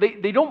don't,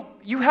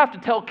 you have to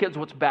tell kids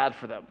what's bad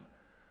for them.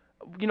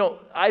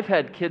 I've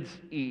had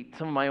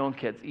some of my own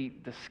kids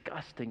eat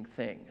disgusting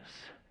things.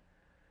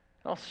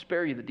 I'll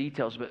spare you the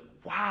details, but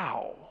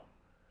wow.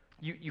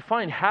 You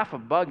find half a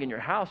bug in your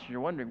house and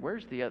you're wondering,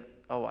 where's the other?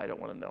 Oh, I don't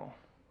want to know.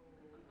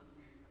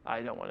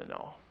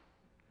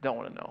 Don't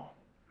want to know.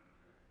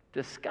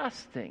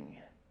 Disgusting.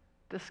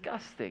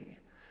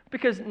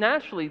 Because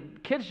naturally,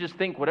 kids just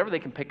think whatever they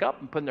can pick up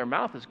and put in their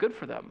mouth is good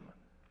for them,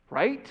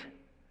 right?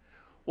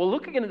 Well,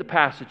 look again at the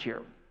passage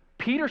here.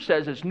 Peter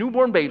says, as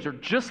newborn babes are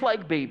just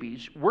like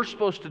babies, we're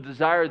supposed to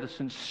desire the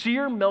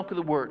sincere milk of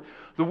the Word.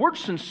 The word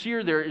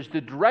sincere there is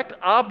the direct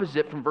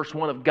opposite from verse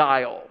 1 of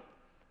guile.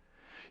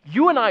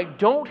 You and I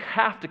don't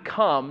have to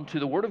come to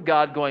the Word of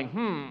God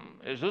going,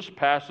 is this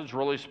passage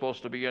really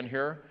supposed to be in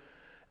here?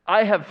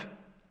 I have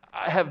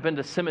been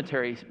to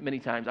seminary, many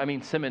times, and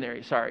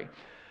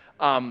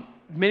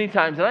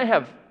I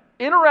have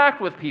interacted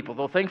with people,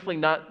 though thankfully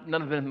none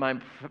of them my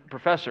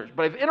professors,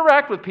 but I've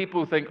interacted with people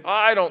who think,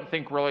 I don't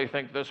really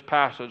think this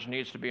passage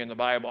needs to be in the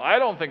Bible. I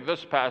don't think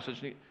this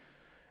passage needs...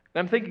 And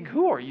I'm thinking,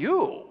 who are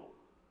you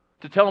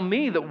to tell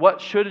me that what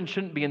should and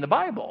shouldn't be in the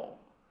Bible?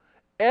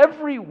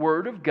 Every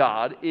word of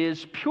God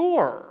is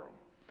pure.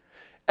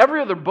 Every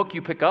other book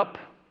you pick up,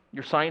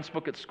 your science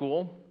book at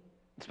school,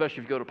 especially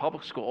if you go to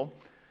public school,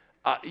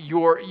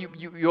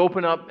 you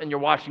open up and you're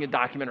watching a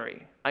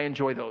documentary. I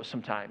enjoy those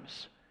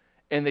sometimes.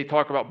 And they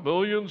talk about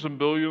billions and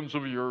billions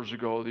of years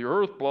ago, the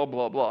earth, blah,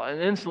 blah, blah. And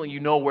instantly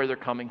you know where they're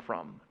coming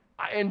from.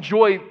 I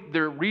enjoy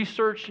their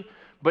research,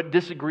 but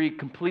disagree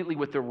completely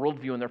with their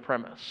worldview and their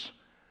premise.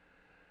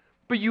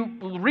 But you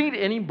read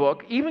any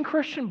book, even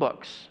Christian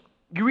books.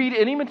 You read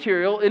any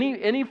material,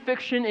 any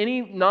fiction,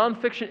 any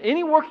nonfiction,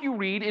 any work you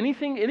read,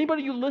 anything,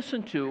 anybody you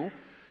listen to,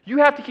 you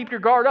have to keep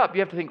your guard up.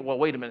 You have to think, well,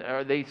 wait a minute,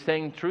 are they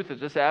saying truth? Is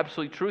this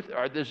absolute truth?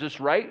 Is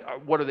this right?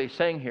 What are they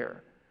saying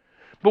here?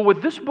 But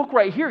with this book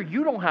right here,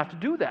 you don't have to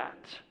do that.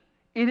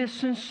 It is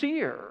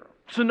sincere.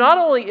 So not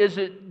only is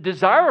it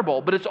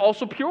desirable, but it's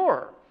also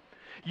pure.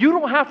 You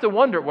don't have to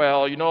wonder,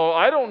 well,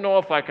 I don't know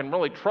if I can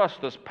really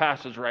trust this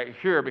passage right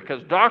here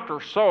because Dr.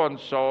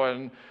 So-and-so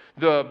and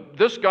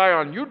this guy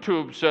on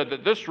YouTube said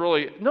that this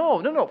really...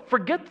 No.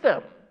 Forget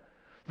them.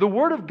 The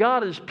Word of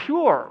God is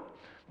pure.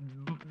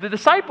 The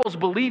disciples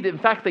believed it. In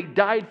fact, they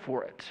died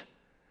for it.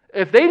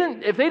 If they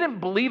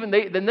didn't believe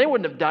it, then they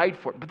wouldn't have died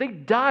for it. But they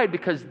died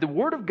because the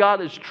Word of God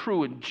is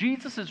true and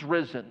Jesus is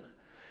risen.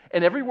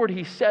 And every word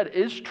He said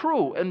is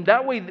true. And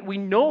that way we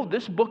know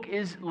this book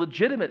is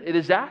legitimate. It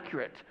is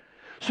accurate.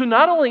 So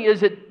not only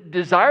is it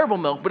desirable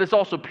milk, but it's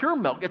also pure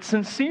milk. It's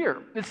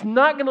sincere. It's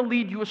not going to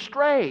lead you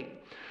astray.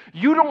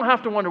 You don't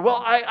have to wonder,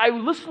 well, I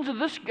listened to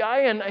this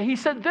guy and he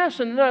said this,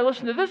 and then I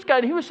listened to this guy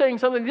and he was saying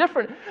something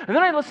different. And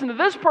then I listened to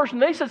this person,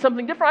 they said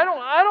something different.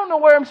 I don't know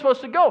where I'm supposed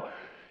to go.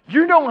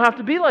 You don't have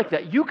to be like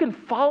that. You can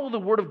follow the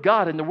Word of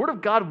God, and the Word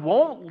of God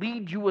won't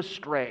lead you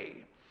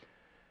astray.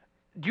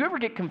 Do you ever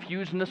get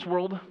confused in this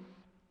world?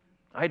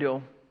 I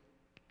do.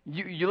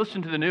 You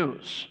listen to the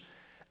news,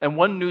 and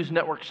one news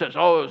network says,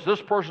 oh, it was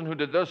this person who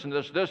did this and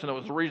this, and it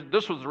was the reason,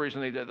 this was the reason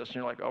they did this. And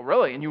you're like, oh,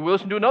 really? And you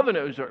listen to another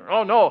news network,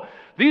 oh, no,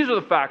 these are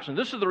the facts, and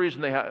this is the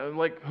reason they have. I'm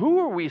like, who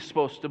are we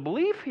supposed to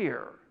believe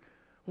here?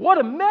 What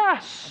a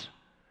mess.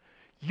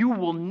 You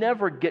will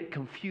never get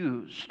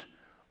confused,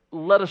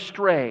 led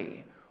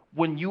astray,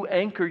 when you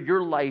anchor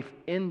your life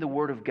in the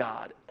Word of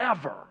God,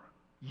 ever.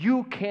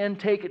 You can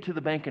take it to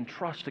the bank and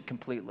trust it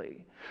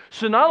completely.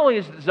 So not only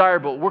is it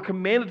desirable, we're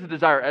commanded to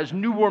desire as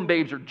newborn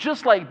babes, or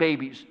just like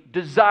babies,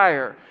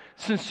 desire,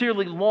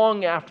 sincerely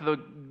long after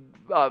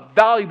the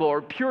valuable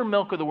or pure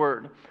milk of the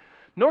Word.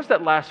 Notice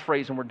that last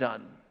phrase and we're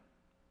done.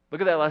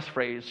 Look at that last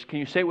phrase. Can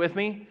you say it with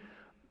me?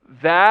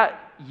 That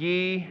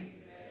ye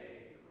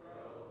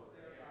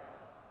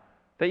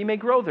may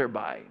grow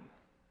thereby.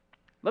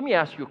 Let me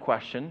ask you a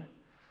question.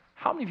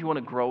 How many of you want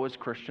to grow as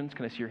Christians?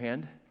 Can I see your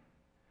hand?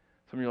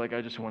 Some of you are like,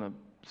 I just want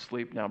to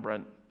sleep now,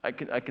 Brent. I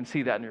can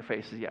see that in your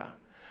faces, yeah.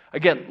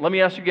 Again, let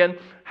me ask you again.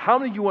 How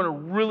many of you want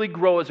to really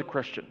grow as a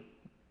Christian?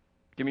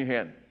 Give me your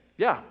hand.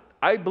 Yeah,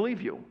 I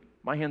believe you.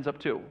 My hand's up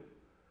too.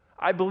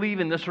 I believe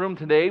in this room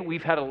today,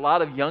 we've had a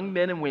lot of young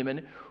men and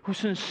women who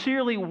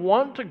sincerely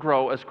want to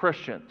grow as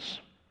Christians.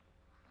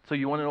 So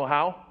you want to know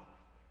how?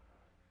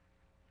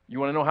 You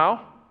want to know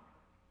how?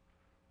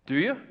 Do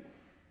you?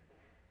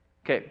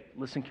 Okay,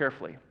 listen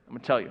carefully. I'm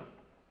going to tell you.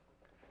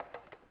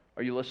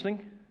 Are you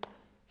listening?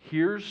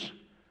 Here's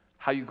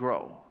how you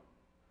grow.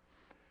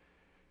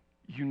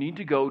 You need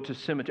to go to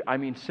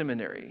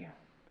seminary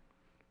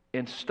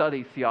and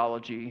study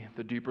theology,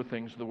 the deeper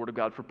things of the Word of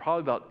God, for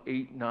probably about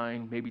 8,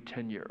 9, maybe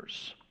 10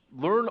 years.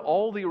 Learn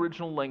all the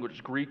original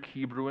languages, Greek,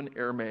 Hebrew, and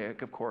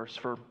Aramaic, of course,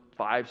 for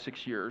 5,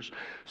 6 years.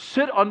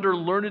 Sit under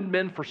learned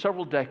men for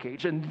several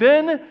decades, and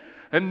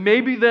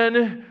maybe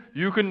then,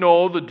 you can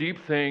know the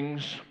deep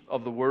things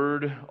of the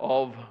Word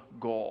of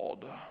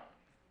God.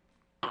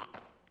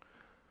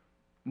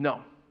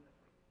 No.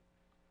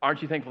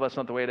 Aren't you thankful that's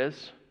not the way it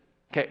is?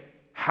 Okay.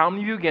 How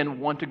many of you, again,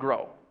 want to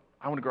grow?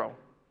 I want to grow.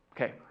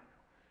 Okay.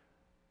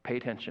 Pay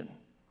attention.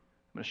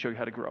 I'm going to show you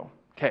how to grow.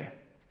 Okay.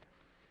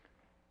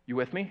 You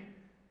with me?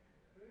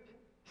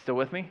 Still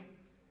with me?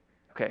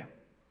 Okay.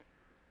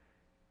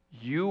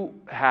 You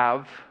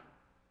have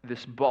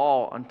this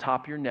ball on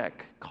top of your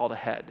neck called a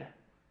head.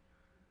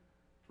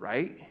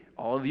 Right?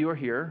 All of you are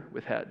here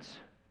with heads.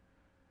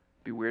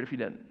 It'd be weird if you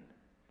didn't.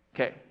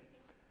 Okay.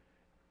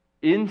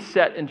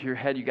 Inset into your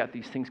head, you got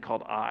these things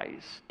called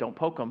eyes. Don't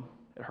poke them.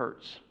 It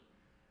hurts.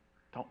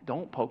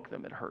 Don't poke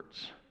them. It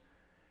hurts.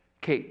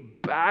 Okay,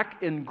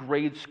 back in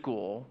grade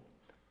school,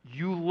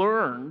 you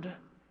learned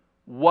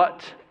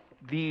what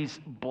these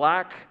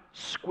black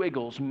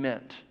squiggles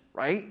meant,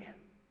 right?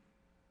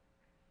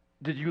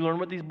 Did you learn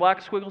what these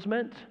black squiggles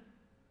meant?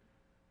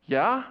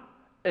 Yeah?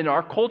 In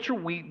our culture,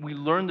 we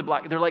learn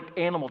they're like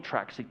animal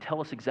tracks. They tell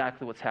us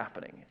exactly what's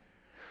happening.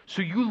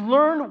 So you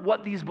learn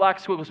what these black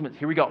squiggles meant.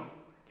 Here we go.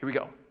 You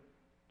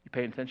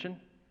paying attention?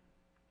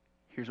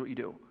 Here's what you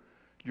do.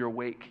 You're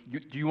awake.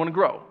 Do you want to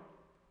grow?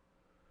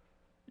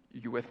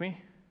 You with me?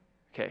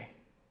 Okay,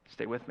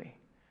 stay with me.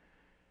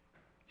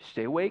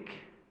 Stay awake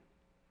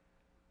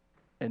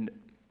and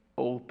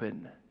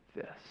open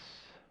this.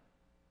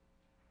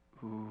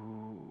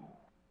 Ooh.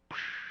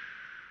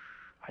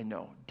 I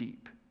know,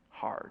 deep,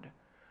 hard.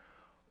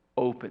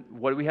 Open.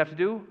 What do we have to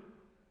do?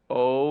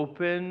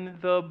 Open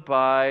the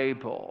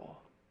Bible.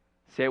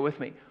 Say it with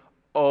me.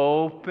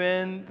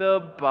 Open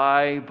the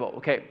Bible.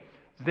 Okay,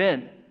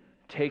 then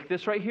take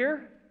this right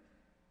here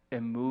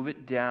and move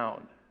it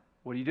down.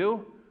 What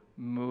do?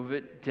 Move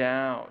it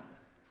down.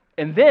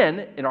 And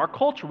then, in our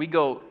culture, we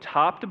go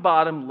top to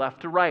bottom,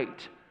 left to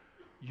right.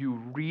 You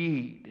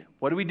read.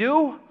 What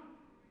do?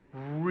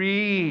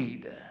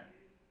 Read.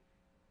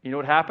 You know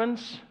what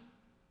happens?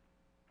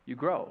 You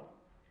grow.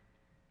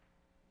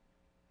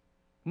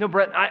 No,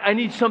 Brent, I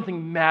need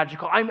something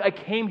magical. I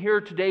came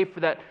here today for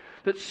that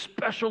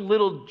special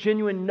little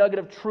genuine nugget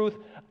of truth.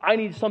 I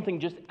need something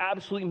just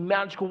absolutely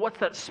magical. What's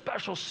that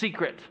special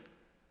secret?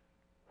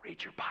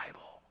 Read your Bible.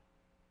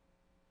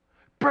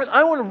 Brent,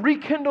 I want to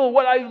rekindle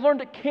what I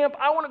learned at camp.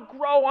 I want to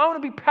grow. I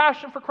want to be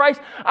passionate for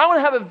Christ. I want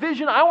to have a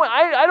vision.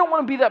 I don't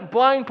want to be that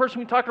blind person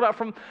we talked about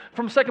from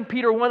 2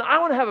 Peter 1. I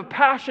want to have a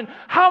passion.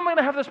 How am I going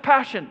to have this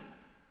passion?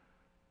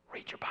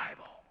 Read your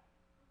Bible.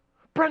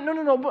 Brent,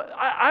 no. But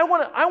I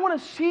want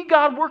to see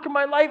God work in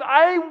my life.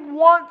 I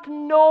want to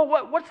know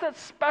what's that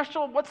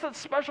special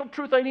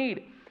truth I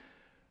need.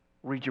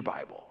 Read your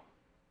Bible.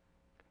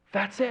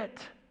 That's it.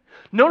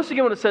 Notice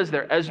again what it says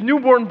there. As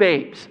newborn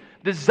babes,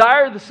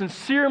 desire the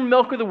sincere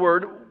milk of the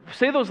word.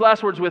 Say those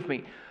last words with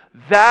me.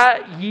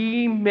 That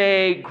ye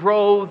may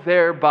grow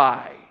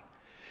thereby.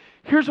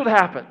 Here's what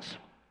happens.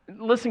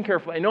 Listen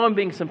carefully. I know I'm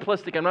being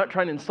simplistic. I'm not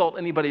trying to insult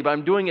anybody, but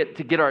I'm doing it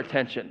to get our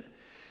attention.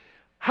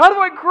 How do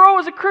I grow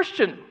as a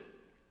Christian?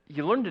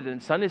 You learned it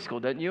in Sunday school,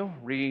 didn't you?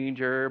 Read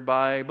your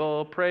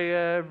Bible,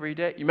 pray every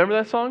day. You remember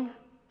that song?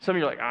 Some of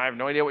you are like, I have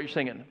no idea what you're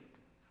singing.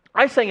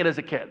 I sang it as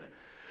a kid.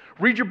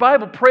 Read your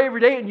Bible, pray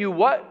every day, and you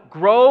what?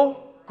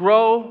 Grow.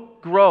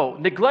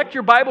 Neglect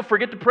your Bible,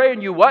 forget to pray,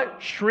 and you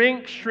what?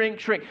 Shrink.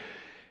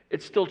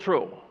 It's still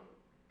true.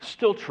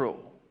 Still true.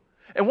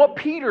 And what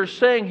Peter's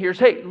saying here is,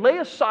 hey, lay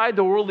aside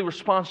the worldly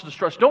response to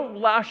distress. Don't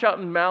lash out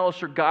in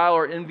malice or guile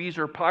or envies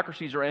or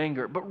hypocrisies or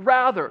anger, but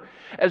rather,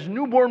 as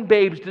newborn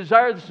babes,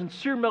 desire the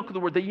sincere milk of the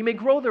word that you may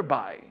grow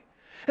thereby.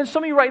 And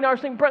some of you right now are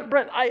saying, Brent,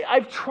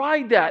 I've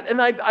tried that,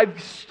 and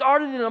I've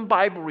started in a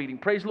Bible reading,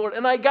 praise the Lord,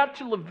 and I got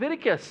to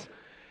Leviticus,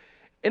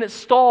 and it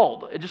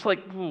stalled. It's just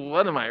like,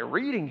 what am I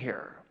reading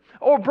here?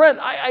 Or Brent,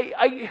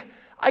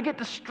 I get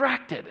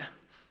distracted.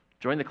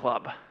 Join the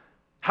club.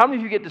 How many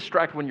of you get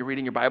distracted when you're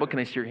reading your Bible? Can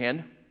I see your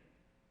hand?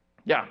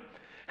 Yeah.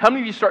 How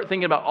many of you start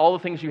thinking about all the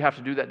things you have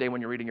to do that day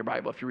when you're reading your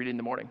Bible, if you read it in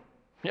the morning?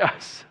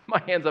 Yes,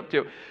 my hand's up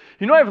too.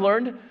 You know what I've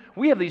learned?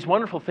 We have these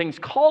wonderful things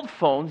called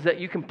phones that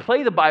you can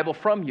play the Bible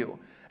from you,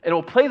 and it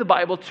will play the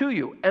Bible to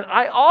you. And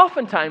I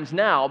oftentimes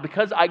now,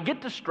 because I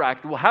get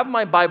distracted, will have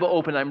my Bible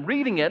open, I'm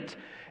reading it,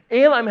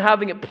 and I'm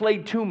having it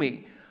played to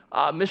me.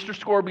 Mr.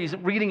 Scorby's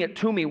reading it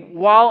to me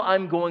while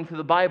I'm going through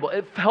the Bible.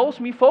 It helps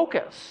me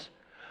focus.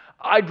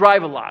 I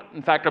drive a lot.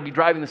 In fact, I'll be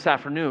driving this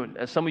afternoon,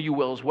 as some of you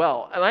will as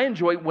well. And I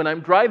enjoy, when I'm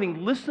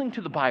driving, listening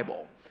to the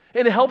Bible.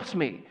 And it helps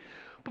me.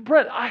 But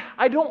Brent,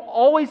 I don't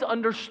always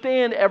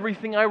understand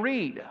everything I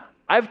read.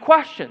 I have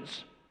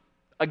questions.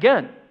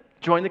 Again,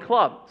 join the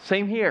club.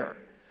 Same here.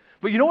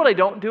 But you know what I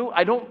don't do?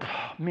 I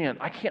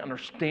can't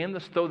understand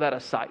this. Throw that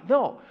aside.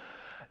 No.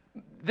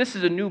 This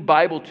is a new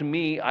Bible to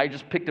me. I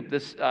just picked up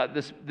this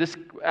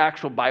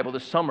actual Bible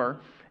this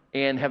summer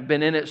and have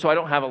been in it, so I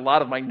don't have a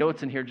lot of my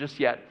notes in here just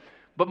yet.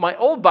 But my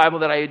old Bible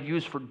that I had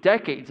used for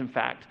decades, in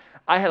fact,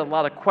 I had a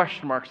lot of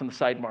question marks on the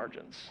side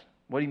margins.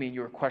 What do you mean?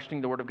 You were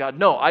questioning the Word of God?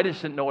 No, I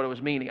just didn't know what it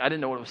was meaning. I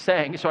didn't know what it was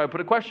saying, so I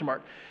put a question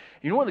mark.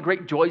 You know one of the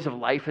great joys of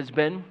life has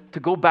been? To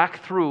go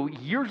back through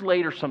years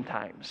later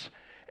sometimes.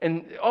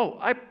 And,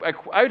 I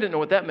didn't know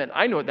what that meant.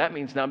 I know what that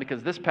means now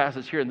because this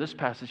passage here and this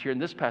passage here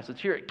and this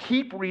passage here.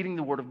 Keep reading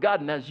the Word of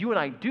God. And as you and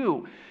I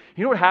do,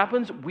 you know what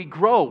happens? We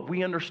grow.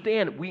 We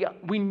understand.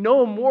 We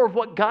know more of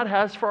what God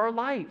has for our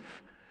life.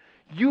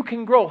 You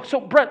can grow. So,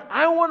 Brent,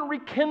 I want to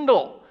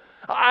rekindle.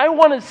 I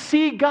want to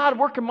see God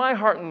work in my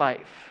heart and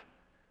life.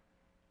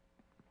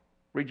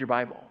 Read your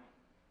Bible.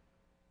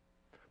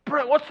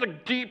 Brent, what's the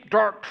deep,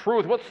 dark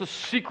truth? What's the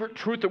secret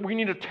truth that we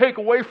need to take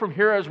away from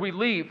here as we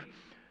leave?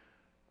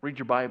 Read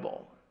your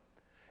Bible.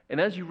 And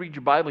as you read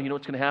your Bible, you know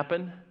what's going to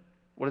happen?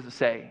 What does it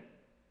say?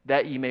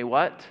 That ye may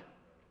what?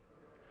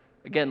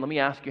 Again, let me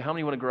ask you, how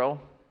many want to grow?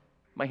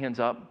 My hand's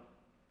up.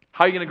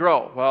 How are you going to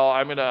grow? Well,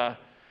 I'm going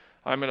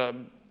to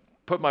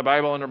put my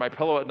Bible under my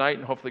pillow at night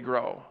and hopefully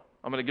grow.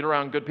 I'm going to get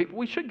around good people.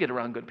 We should get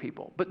around good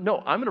people. But no,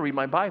 I'm going to read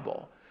my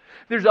Bible.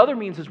 There's other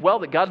means as well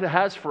that God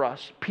has for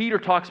us. Peter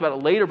talks about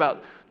it later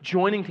about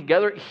joining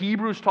together.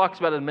 Hebrews talks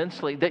about it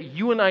immensely, that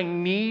you and I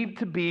need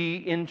to be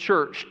in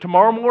church.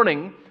 Tomorrow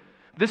morning,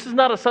 this is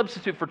not a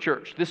substitute for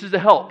church. This is a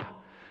help.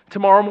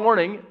 Tomorrow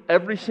morning,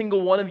 every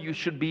single one of you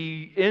should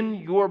be in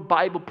your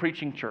Bible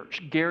preaching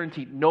church.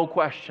 Guaranteed. No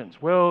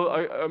questions. Well,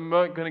 I'm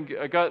not going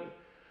to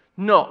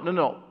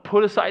No.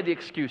 Put aside the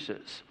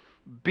excuses.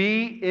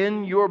 Be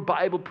in your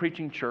Bible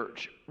preaching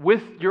church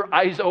with your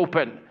eyes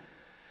open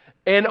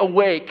and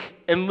awake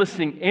and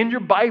listening in your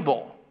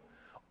Bible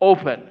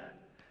open.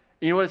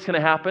 You know what's going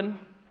to happen?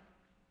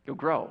 You'll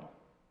grow.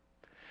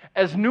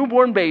 As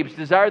newborn babes,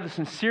 desire the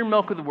sincere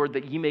milk of the word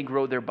that ye may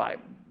grow thereby.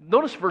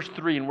 Notice verse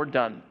 3, and we're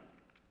done.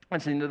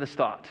 That's the end of this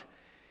thought.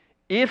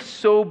 If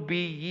so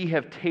be ye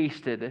have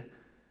tasted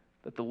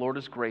that the Lord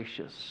is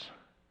gracious.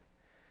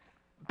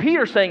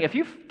 Peter's saying, if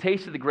you've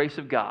tasted the grace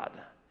of God,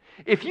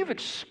 if you've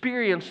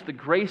experienced the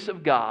grace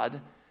of God,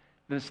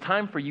 then it's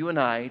time for you and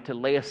I to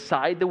lay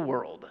aside the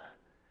world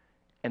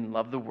and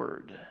love the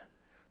Word.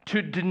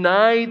 To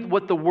deny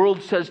what the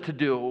world says to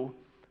do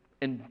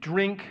and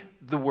drink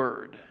the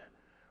Word.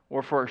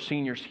 Or for our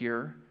seniors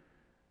here,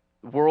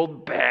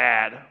 world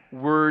bad,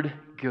 Word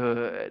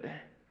good.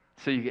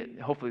 So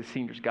hopefully the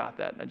seniors got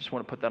that. I just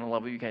want to put that on a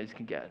level you guys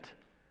can get.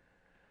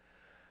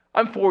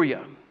 I'm for you.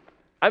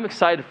 I'm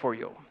excited for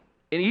you.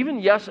 And even,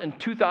 yes, in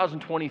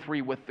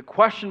 2023, with the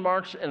question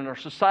marks in our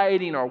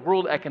society, in our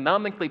world,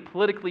 economically,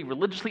 politically,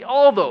 religiously,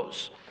 all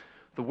those,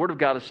 the Word of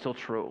God is still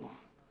true.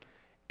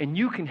 And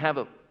you can have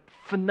a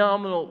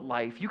phenomenal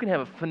life. You can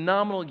have a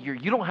phenomenal year.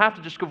 You don't have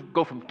to just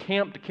go from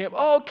camp to camp.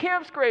 Oh,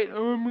 camp's great.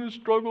 Oh, I'm going to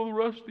struggle the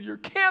rest of the year.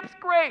 Camp's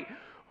great.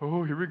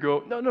 Oh, here we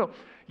go. No.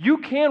 You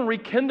can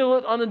rekindle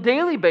it on a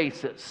daily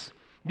basis.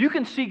 You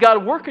can see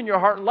God work in your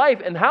heart and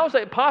life. And how is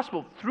that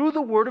possible? Through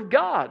the Word of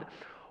God.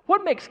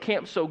 What makes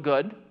camp so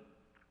good?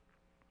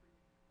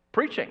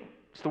 Preaching.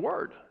 It's the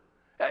Word.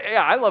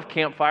 Yeah, I love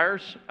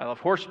campfires. I love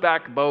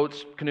horseback,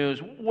 boats, canoes,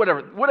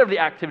 whatever the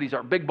activities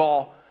are, big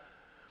ball.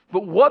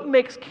 But what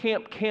makes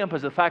camp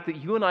is the fact that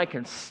you and I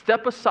can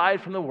step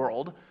aside from the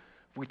world.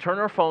 We turn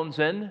our phones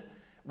in,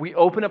 we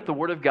open up the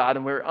Word of God,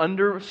 and we're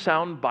under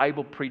sound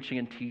Bible preaching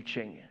and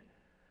teaching.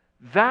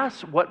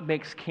 That's what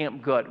makes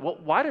camp good. Well,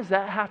 why does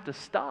that have to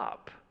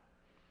stop?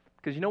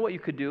 Because you know what you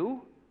could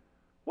do?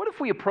 What if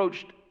we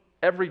approached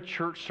every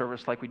church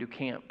service like we do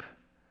camp?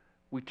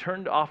 We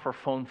turned off our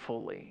phone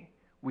fully.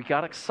 We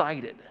got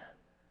excited.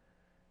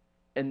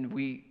 And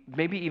we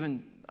maybe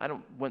even, I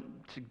don't want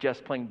to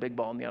suggest playing big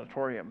ball in the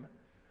auditorium,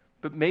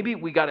 but maybe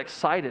we got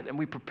excited and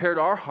we prepared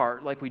our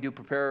heart like we do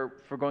prepare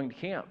for going to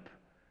camp.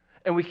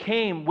 And we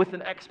came with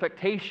an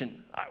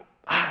expectation.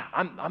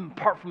 I'm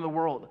apart from the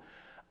world.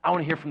 I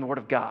want to hear from the Word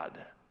of God.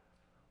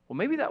 Well,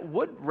 maybe that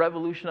would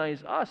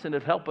revolutionize us and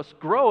it'd help us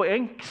grow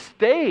and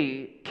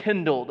stay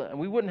kindled. And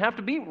we wouldn't have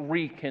to be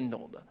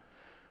rekindled.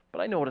 But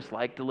I know what it's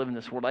like to live in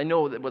this world. I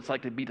know what it's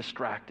like to be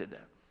distracted.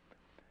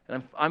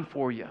 And I'm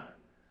for you.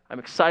 I'm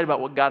excited about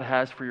what God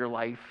has for your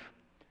life.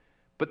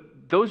 But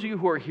those of you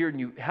who are here and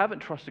you haven't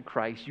trusted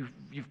Christ,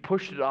 you've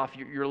pushed it off,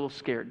 you're a little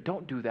scared.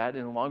 Don't do that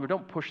any longer.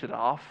 Don't push it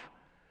off.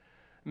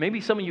 Maybe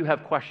some of you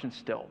have questions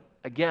still.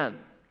 Again,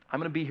 I'm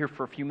going to be here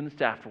for a few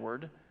minutes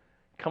afterward.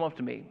 Come up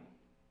to me.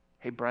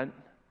 Hey, Brent,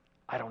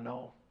 I don't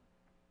know.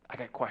 I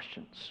got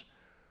questions.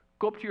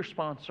 Go up to your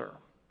sponsor.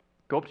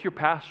 Go up to your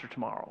pastor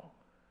tomorrow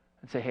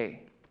and say,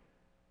 hey,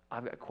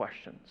 I've got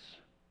questions.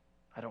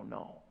 I don't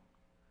know.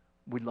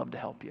 We'd love to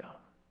help you.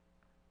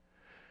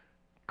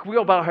 Can we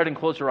all bow our head and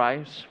close our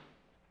eyes?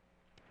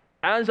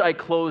 As I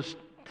close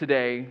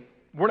today,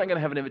 we're not going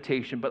to have an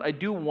invitation, but I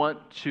do want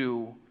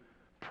to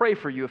pray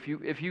for you.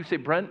 If you say,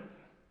 Brent,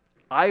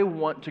 I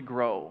want to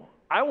grow.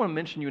 I want to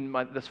mention you in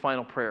this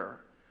final prayer.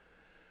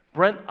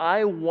 Brent,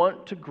 I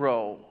want to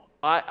grow.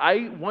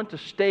 I want to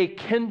stay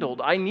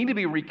kindled. I need to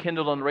be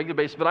rekindled on a regular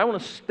basis, but I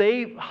want to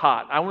stay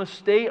hot. I want to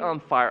stay on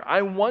fire.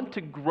 I want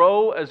to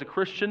grow as a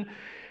Christian.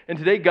 And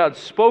today God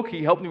spoke.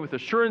 He helped me with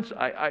assurance.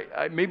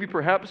 I maybe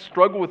perhaps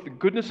struggle with the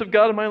goodness of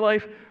God in my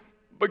life,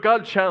 but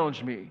God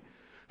challenged me.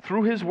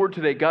 Through His Word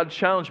today, God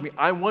challenged me.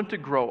 I want to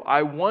grow.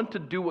 I want to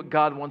do what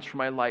God wants for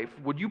my life.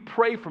 Would you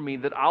pray for me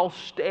that I'll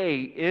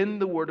stay in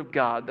the Word of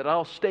God, that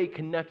I'll stay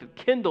connected,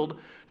 kindled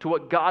to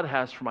what God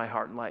has for my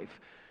heart and life?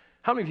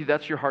 How many of you,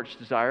 that's your heart's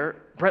desire?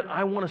 Brent,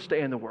 I want to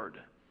stay in the Word.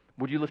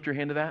 Would you lift your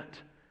hand to that?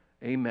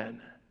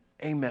 Amen.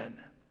 Amen.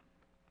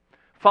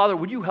 Father,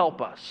 would you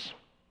help us,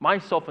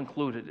 myself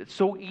included? It's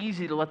so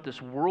easy to let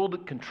this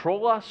world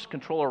control us,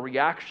 control our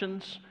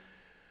reactions.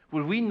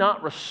 Would we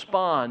not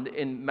respond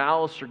in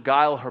malice or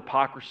guile,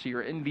 hypocrisy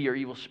or envy or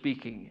evil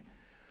speaking?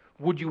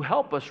 Would you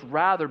help us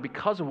rather,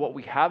 because of what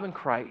we have in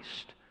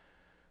Christ,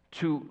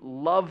 to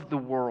love the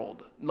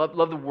world,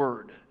 love the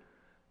Word,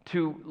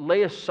 to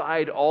lay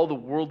aside all the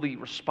worldly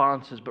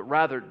responses, but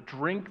rather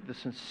drink the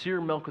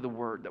sincere milk of the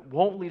Word that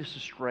won't lead us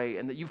astray,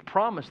 and that you've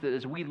promised that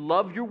as we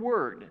love your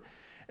Word,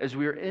 as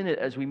we are in it,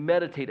 as we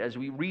meditate, as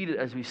we read it,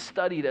 as we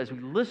study it, as we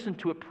listen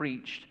to it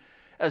preached,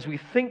 as we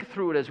think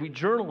through it, as we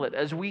journal it,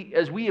 as we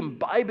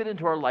imbibe it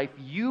into our life,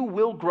 you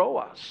will grow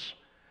us.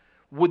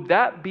 Would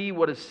that be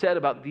what is said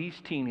about these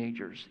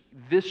teenagers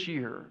this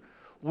year?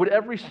 Would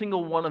every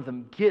single one of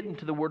them get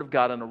into the Word of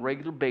God on a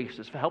regular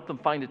basis, help them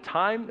find a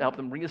time, help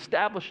them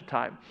reestablish a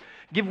time,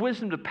 give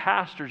wisdom to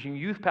pastors and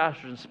youth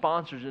pastors and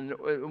sponsors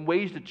in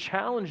ways to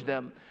challenge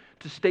them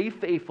to stay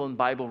faithful in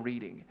Bible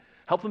reading,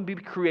 help them be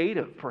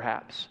creative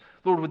perhaps.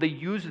 Lord, would they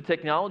use the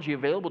technology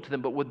available to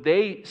them, but would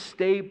they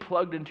stay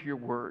plugged into your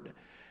Word?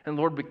 And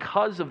Lord,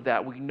 because of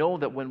that, we know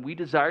that when we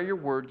desire your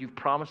Word, you've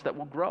promised that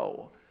we'll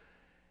grow.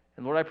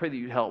 And Lord, I pray that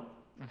you'd help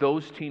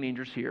those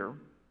teenagers here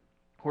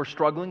who are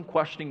struggling,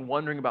 questioning,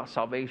 wondering about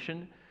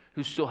salvation,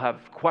 who still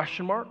have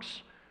question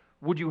marks.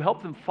 Would you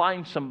help them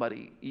find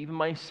somebody, even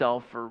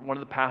myself or one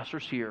of the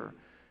pastors here,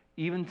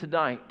 even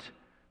tonight,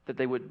 that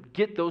they would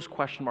get those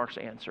question marks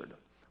answered?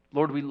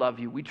 Lord, we love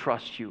you. We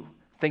trust you.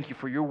 Thank you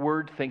for your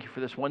Word. Thank you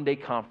for this one-day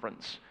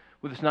conference.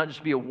 Would this not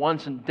just be a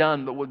once and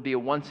done, but would be a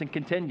once and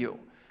continue?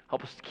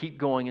 Help us to keep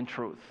going in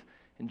truth.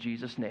 In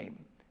Jesus' name,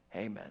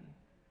 amen.